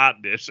tot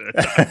hot dish.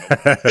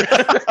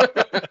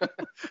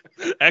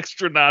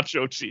 Extra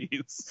nacho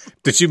cheese.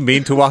 Did you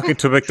mean to walk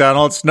into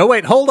McDonald's? No,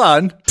 wait, hold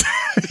on.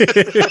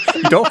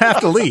 You don't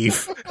have to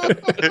leave.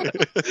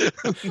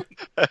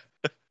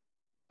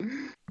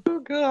 Oh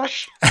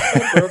gosh,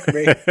 that broke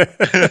me.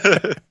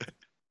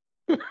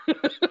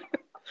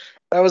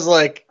 That was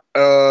like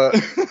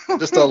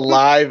just a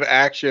live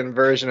action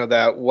version of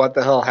that "What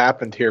the hell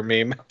happened here"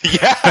 meme.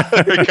 Yeah,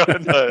 they're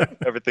going,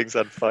 everything's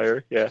on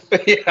fire. Yeah.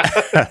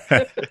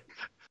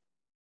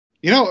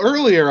 Yeah.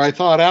 Earlier I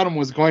thought Adam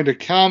was going to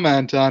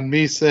comment on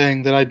me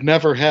saying that I'd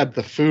never had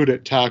the food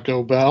at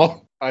Taco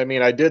Bell. I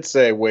mean, I did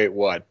say, "Wait,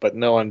 what?" but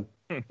no one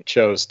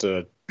chose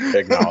to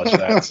acknowledge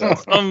that. So,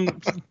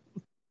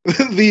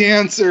 The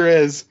answer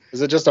is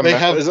is it just a they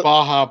have is it,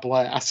 Baja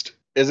Blast.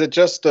 is it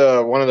just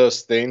one of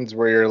those things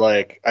where you're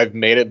like, I've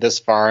made it this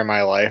far in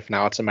my life,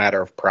 now it's a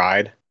matter of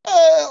pride?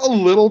 A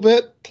little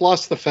bit,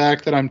 plus the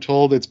fact that I'm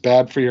told it's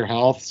bad for your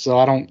health, so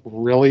I don't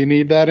really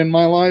need that in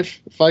my life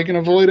if I can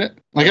avoid it.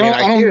 Like,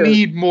 I don't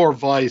need more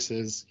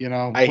vices,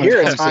 I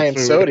hear it's high in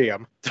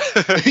sodium.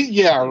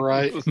 Yeah,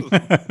 right.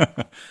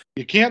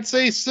 You can't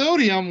say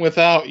sodium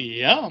without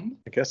yum.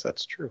 I guess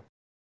that's true.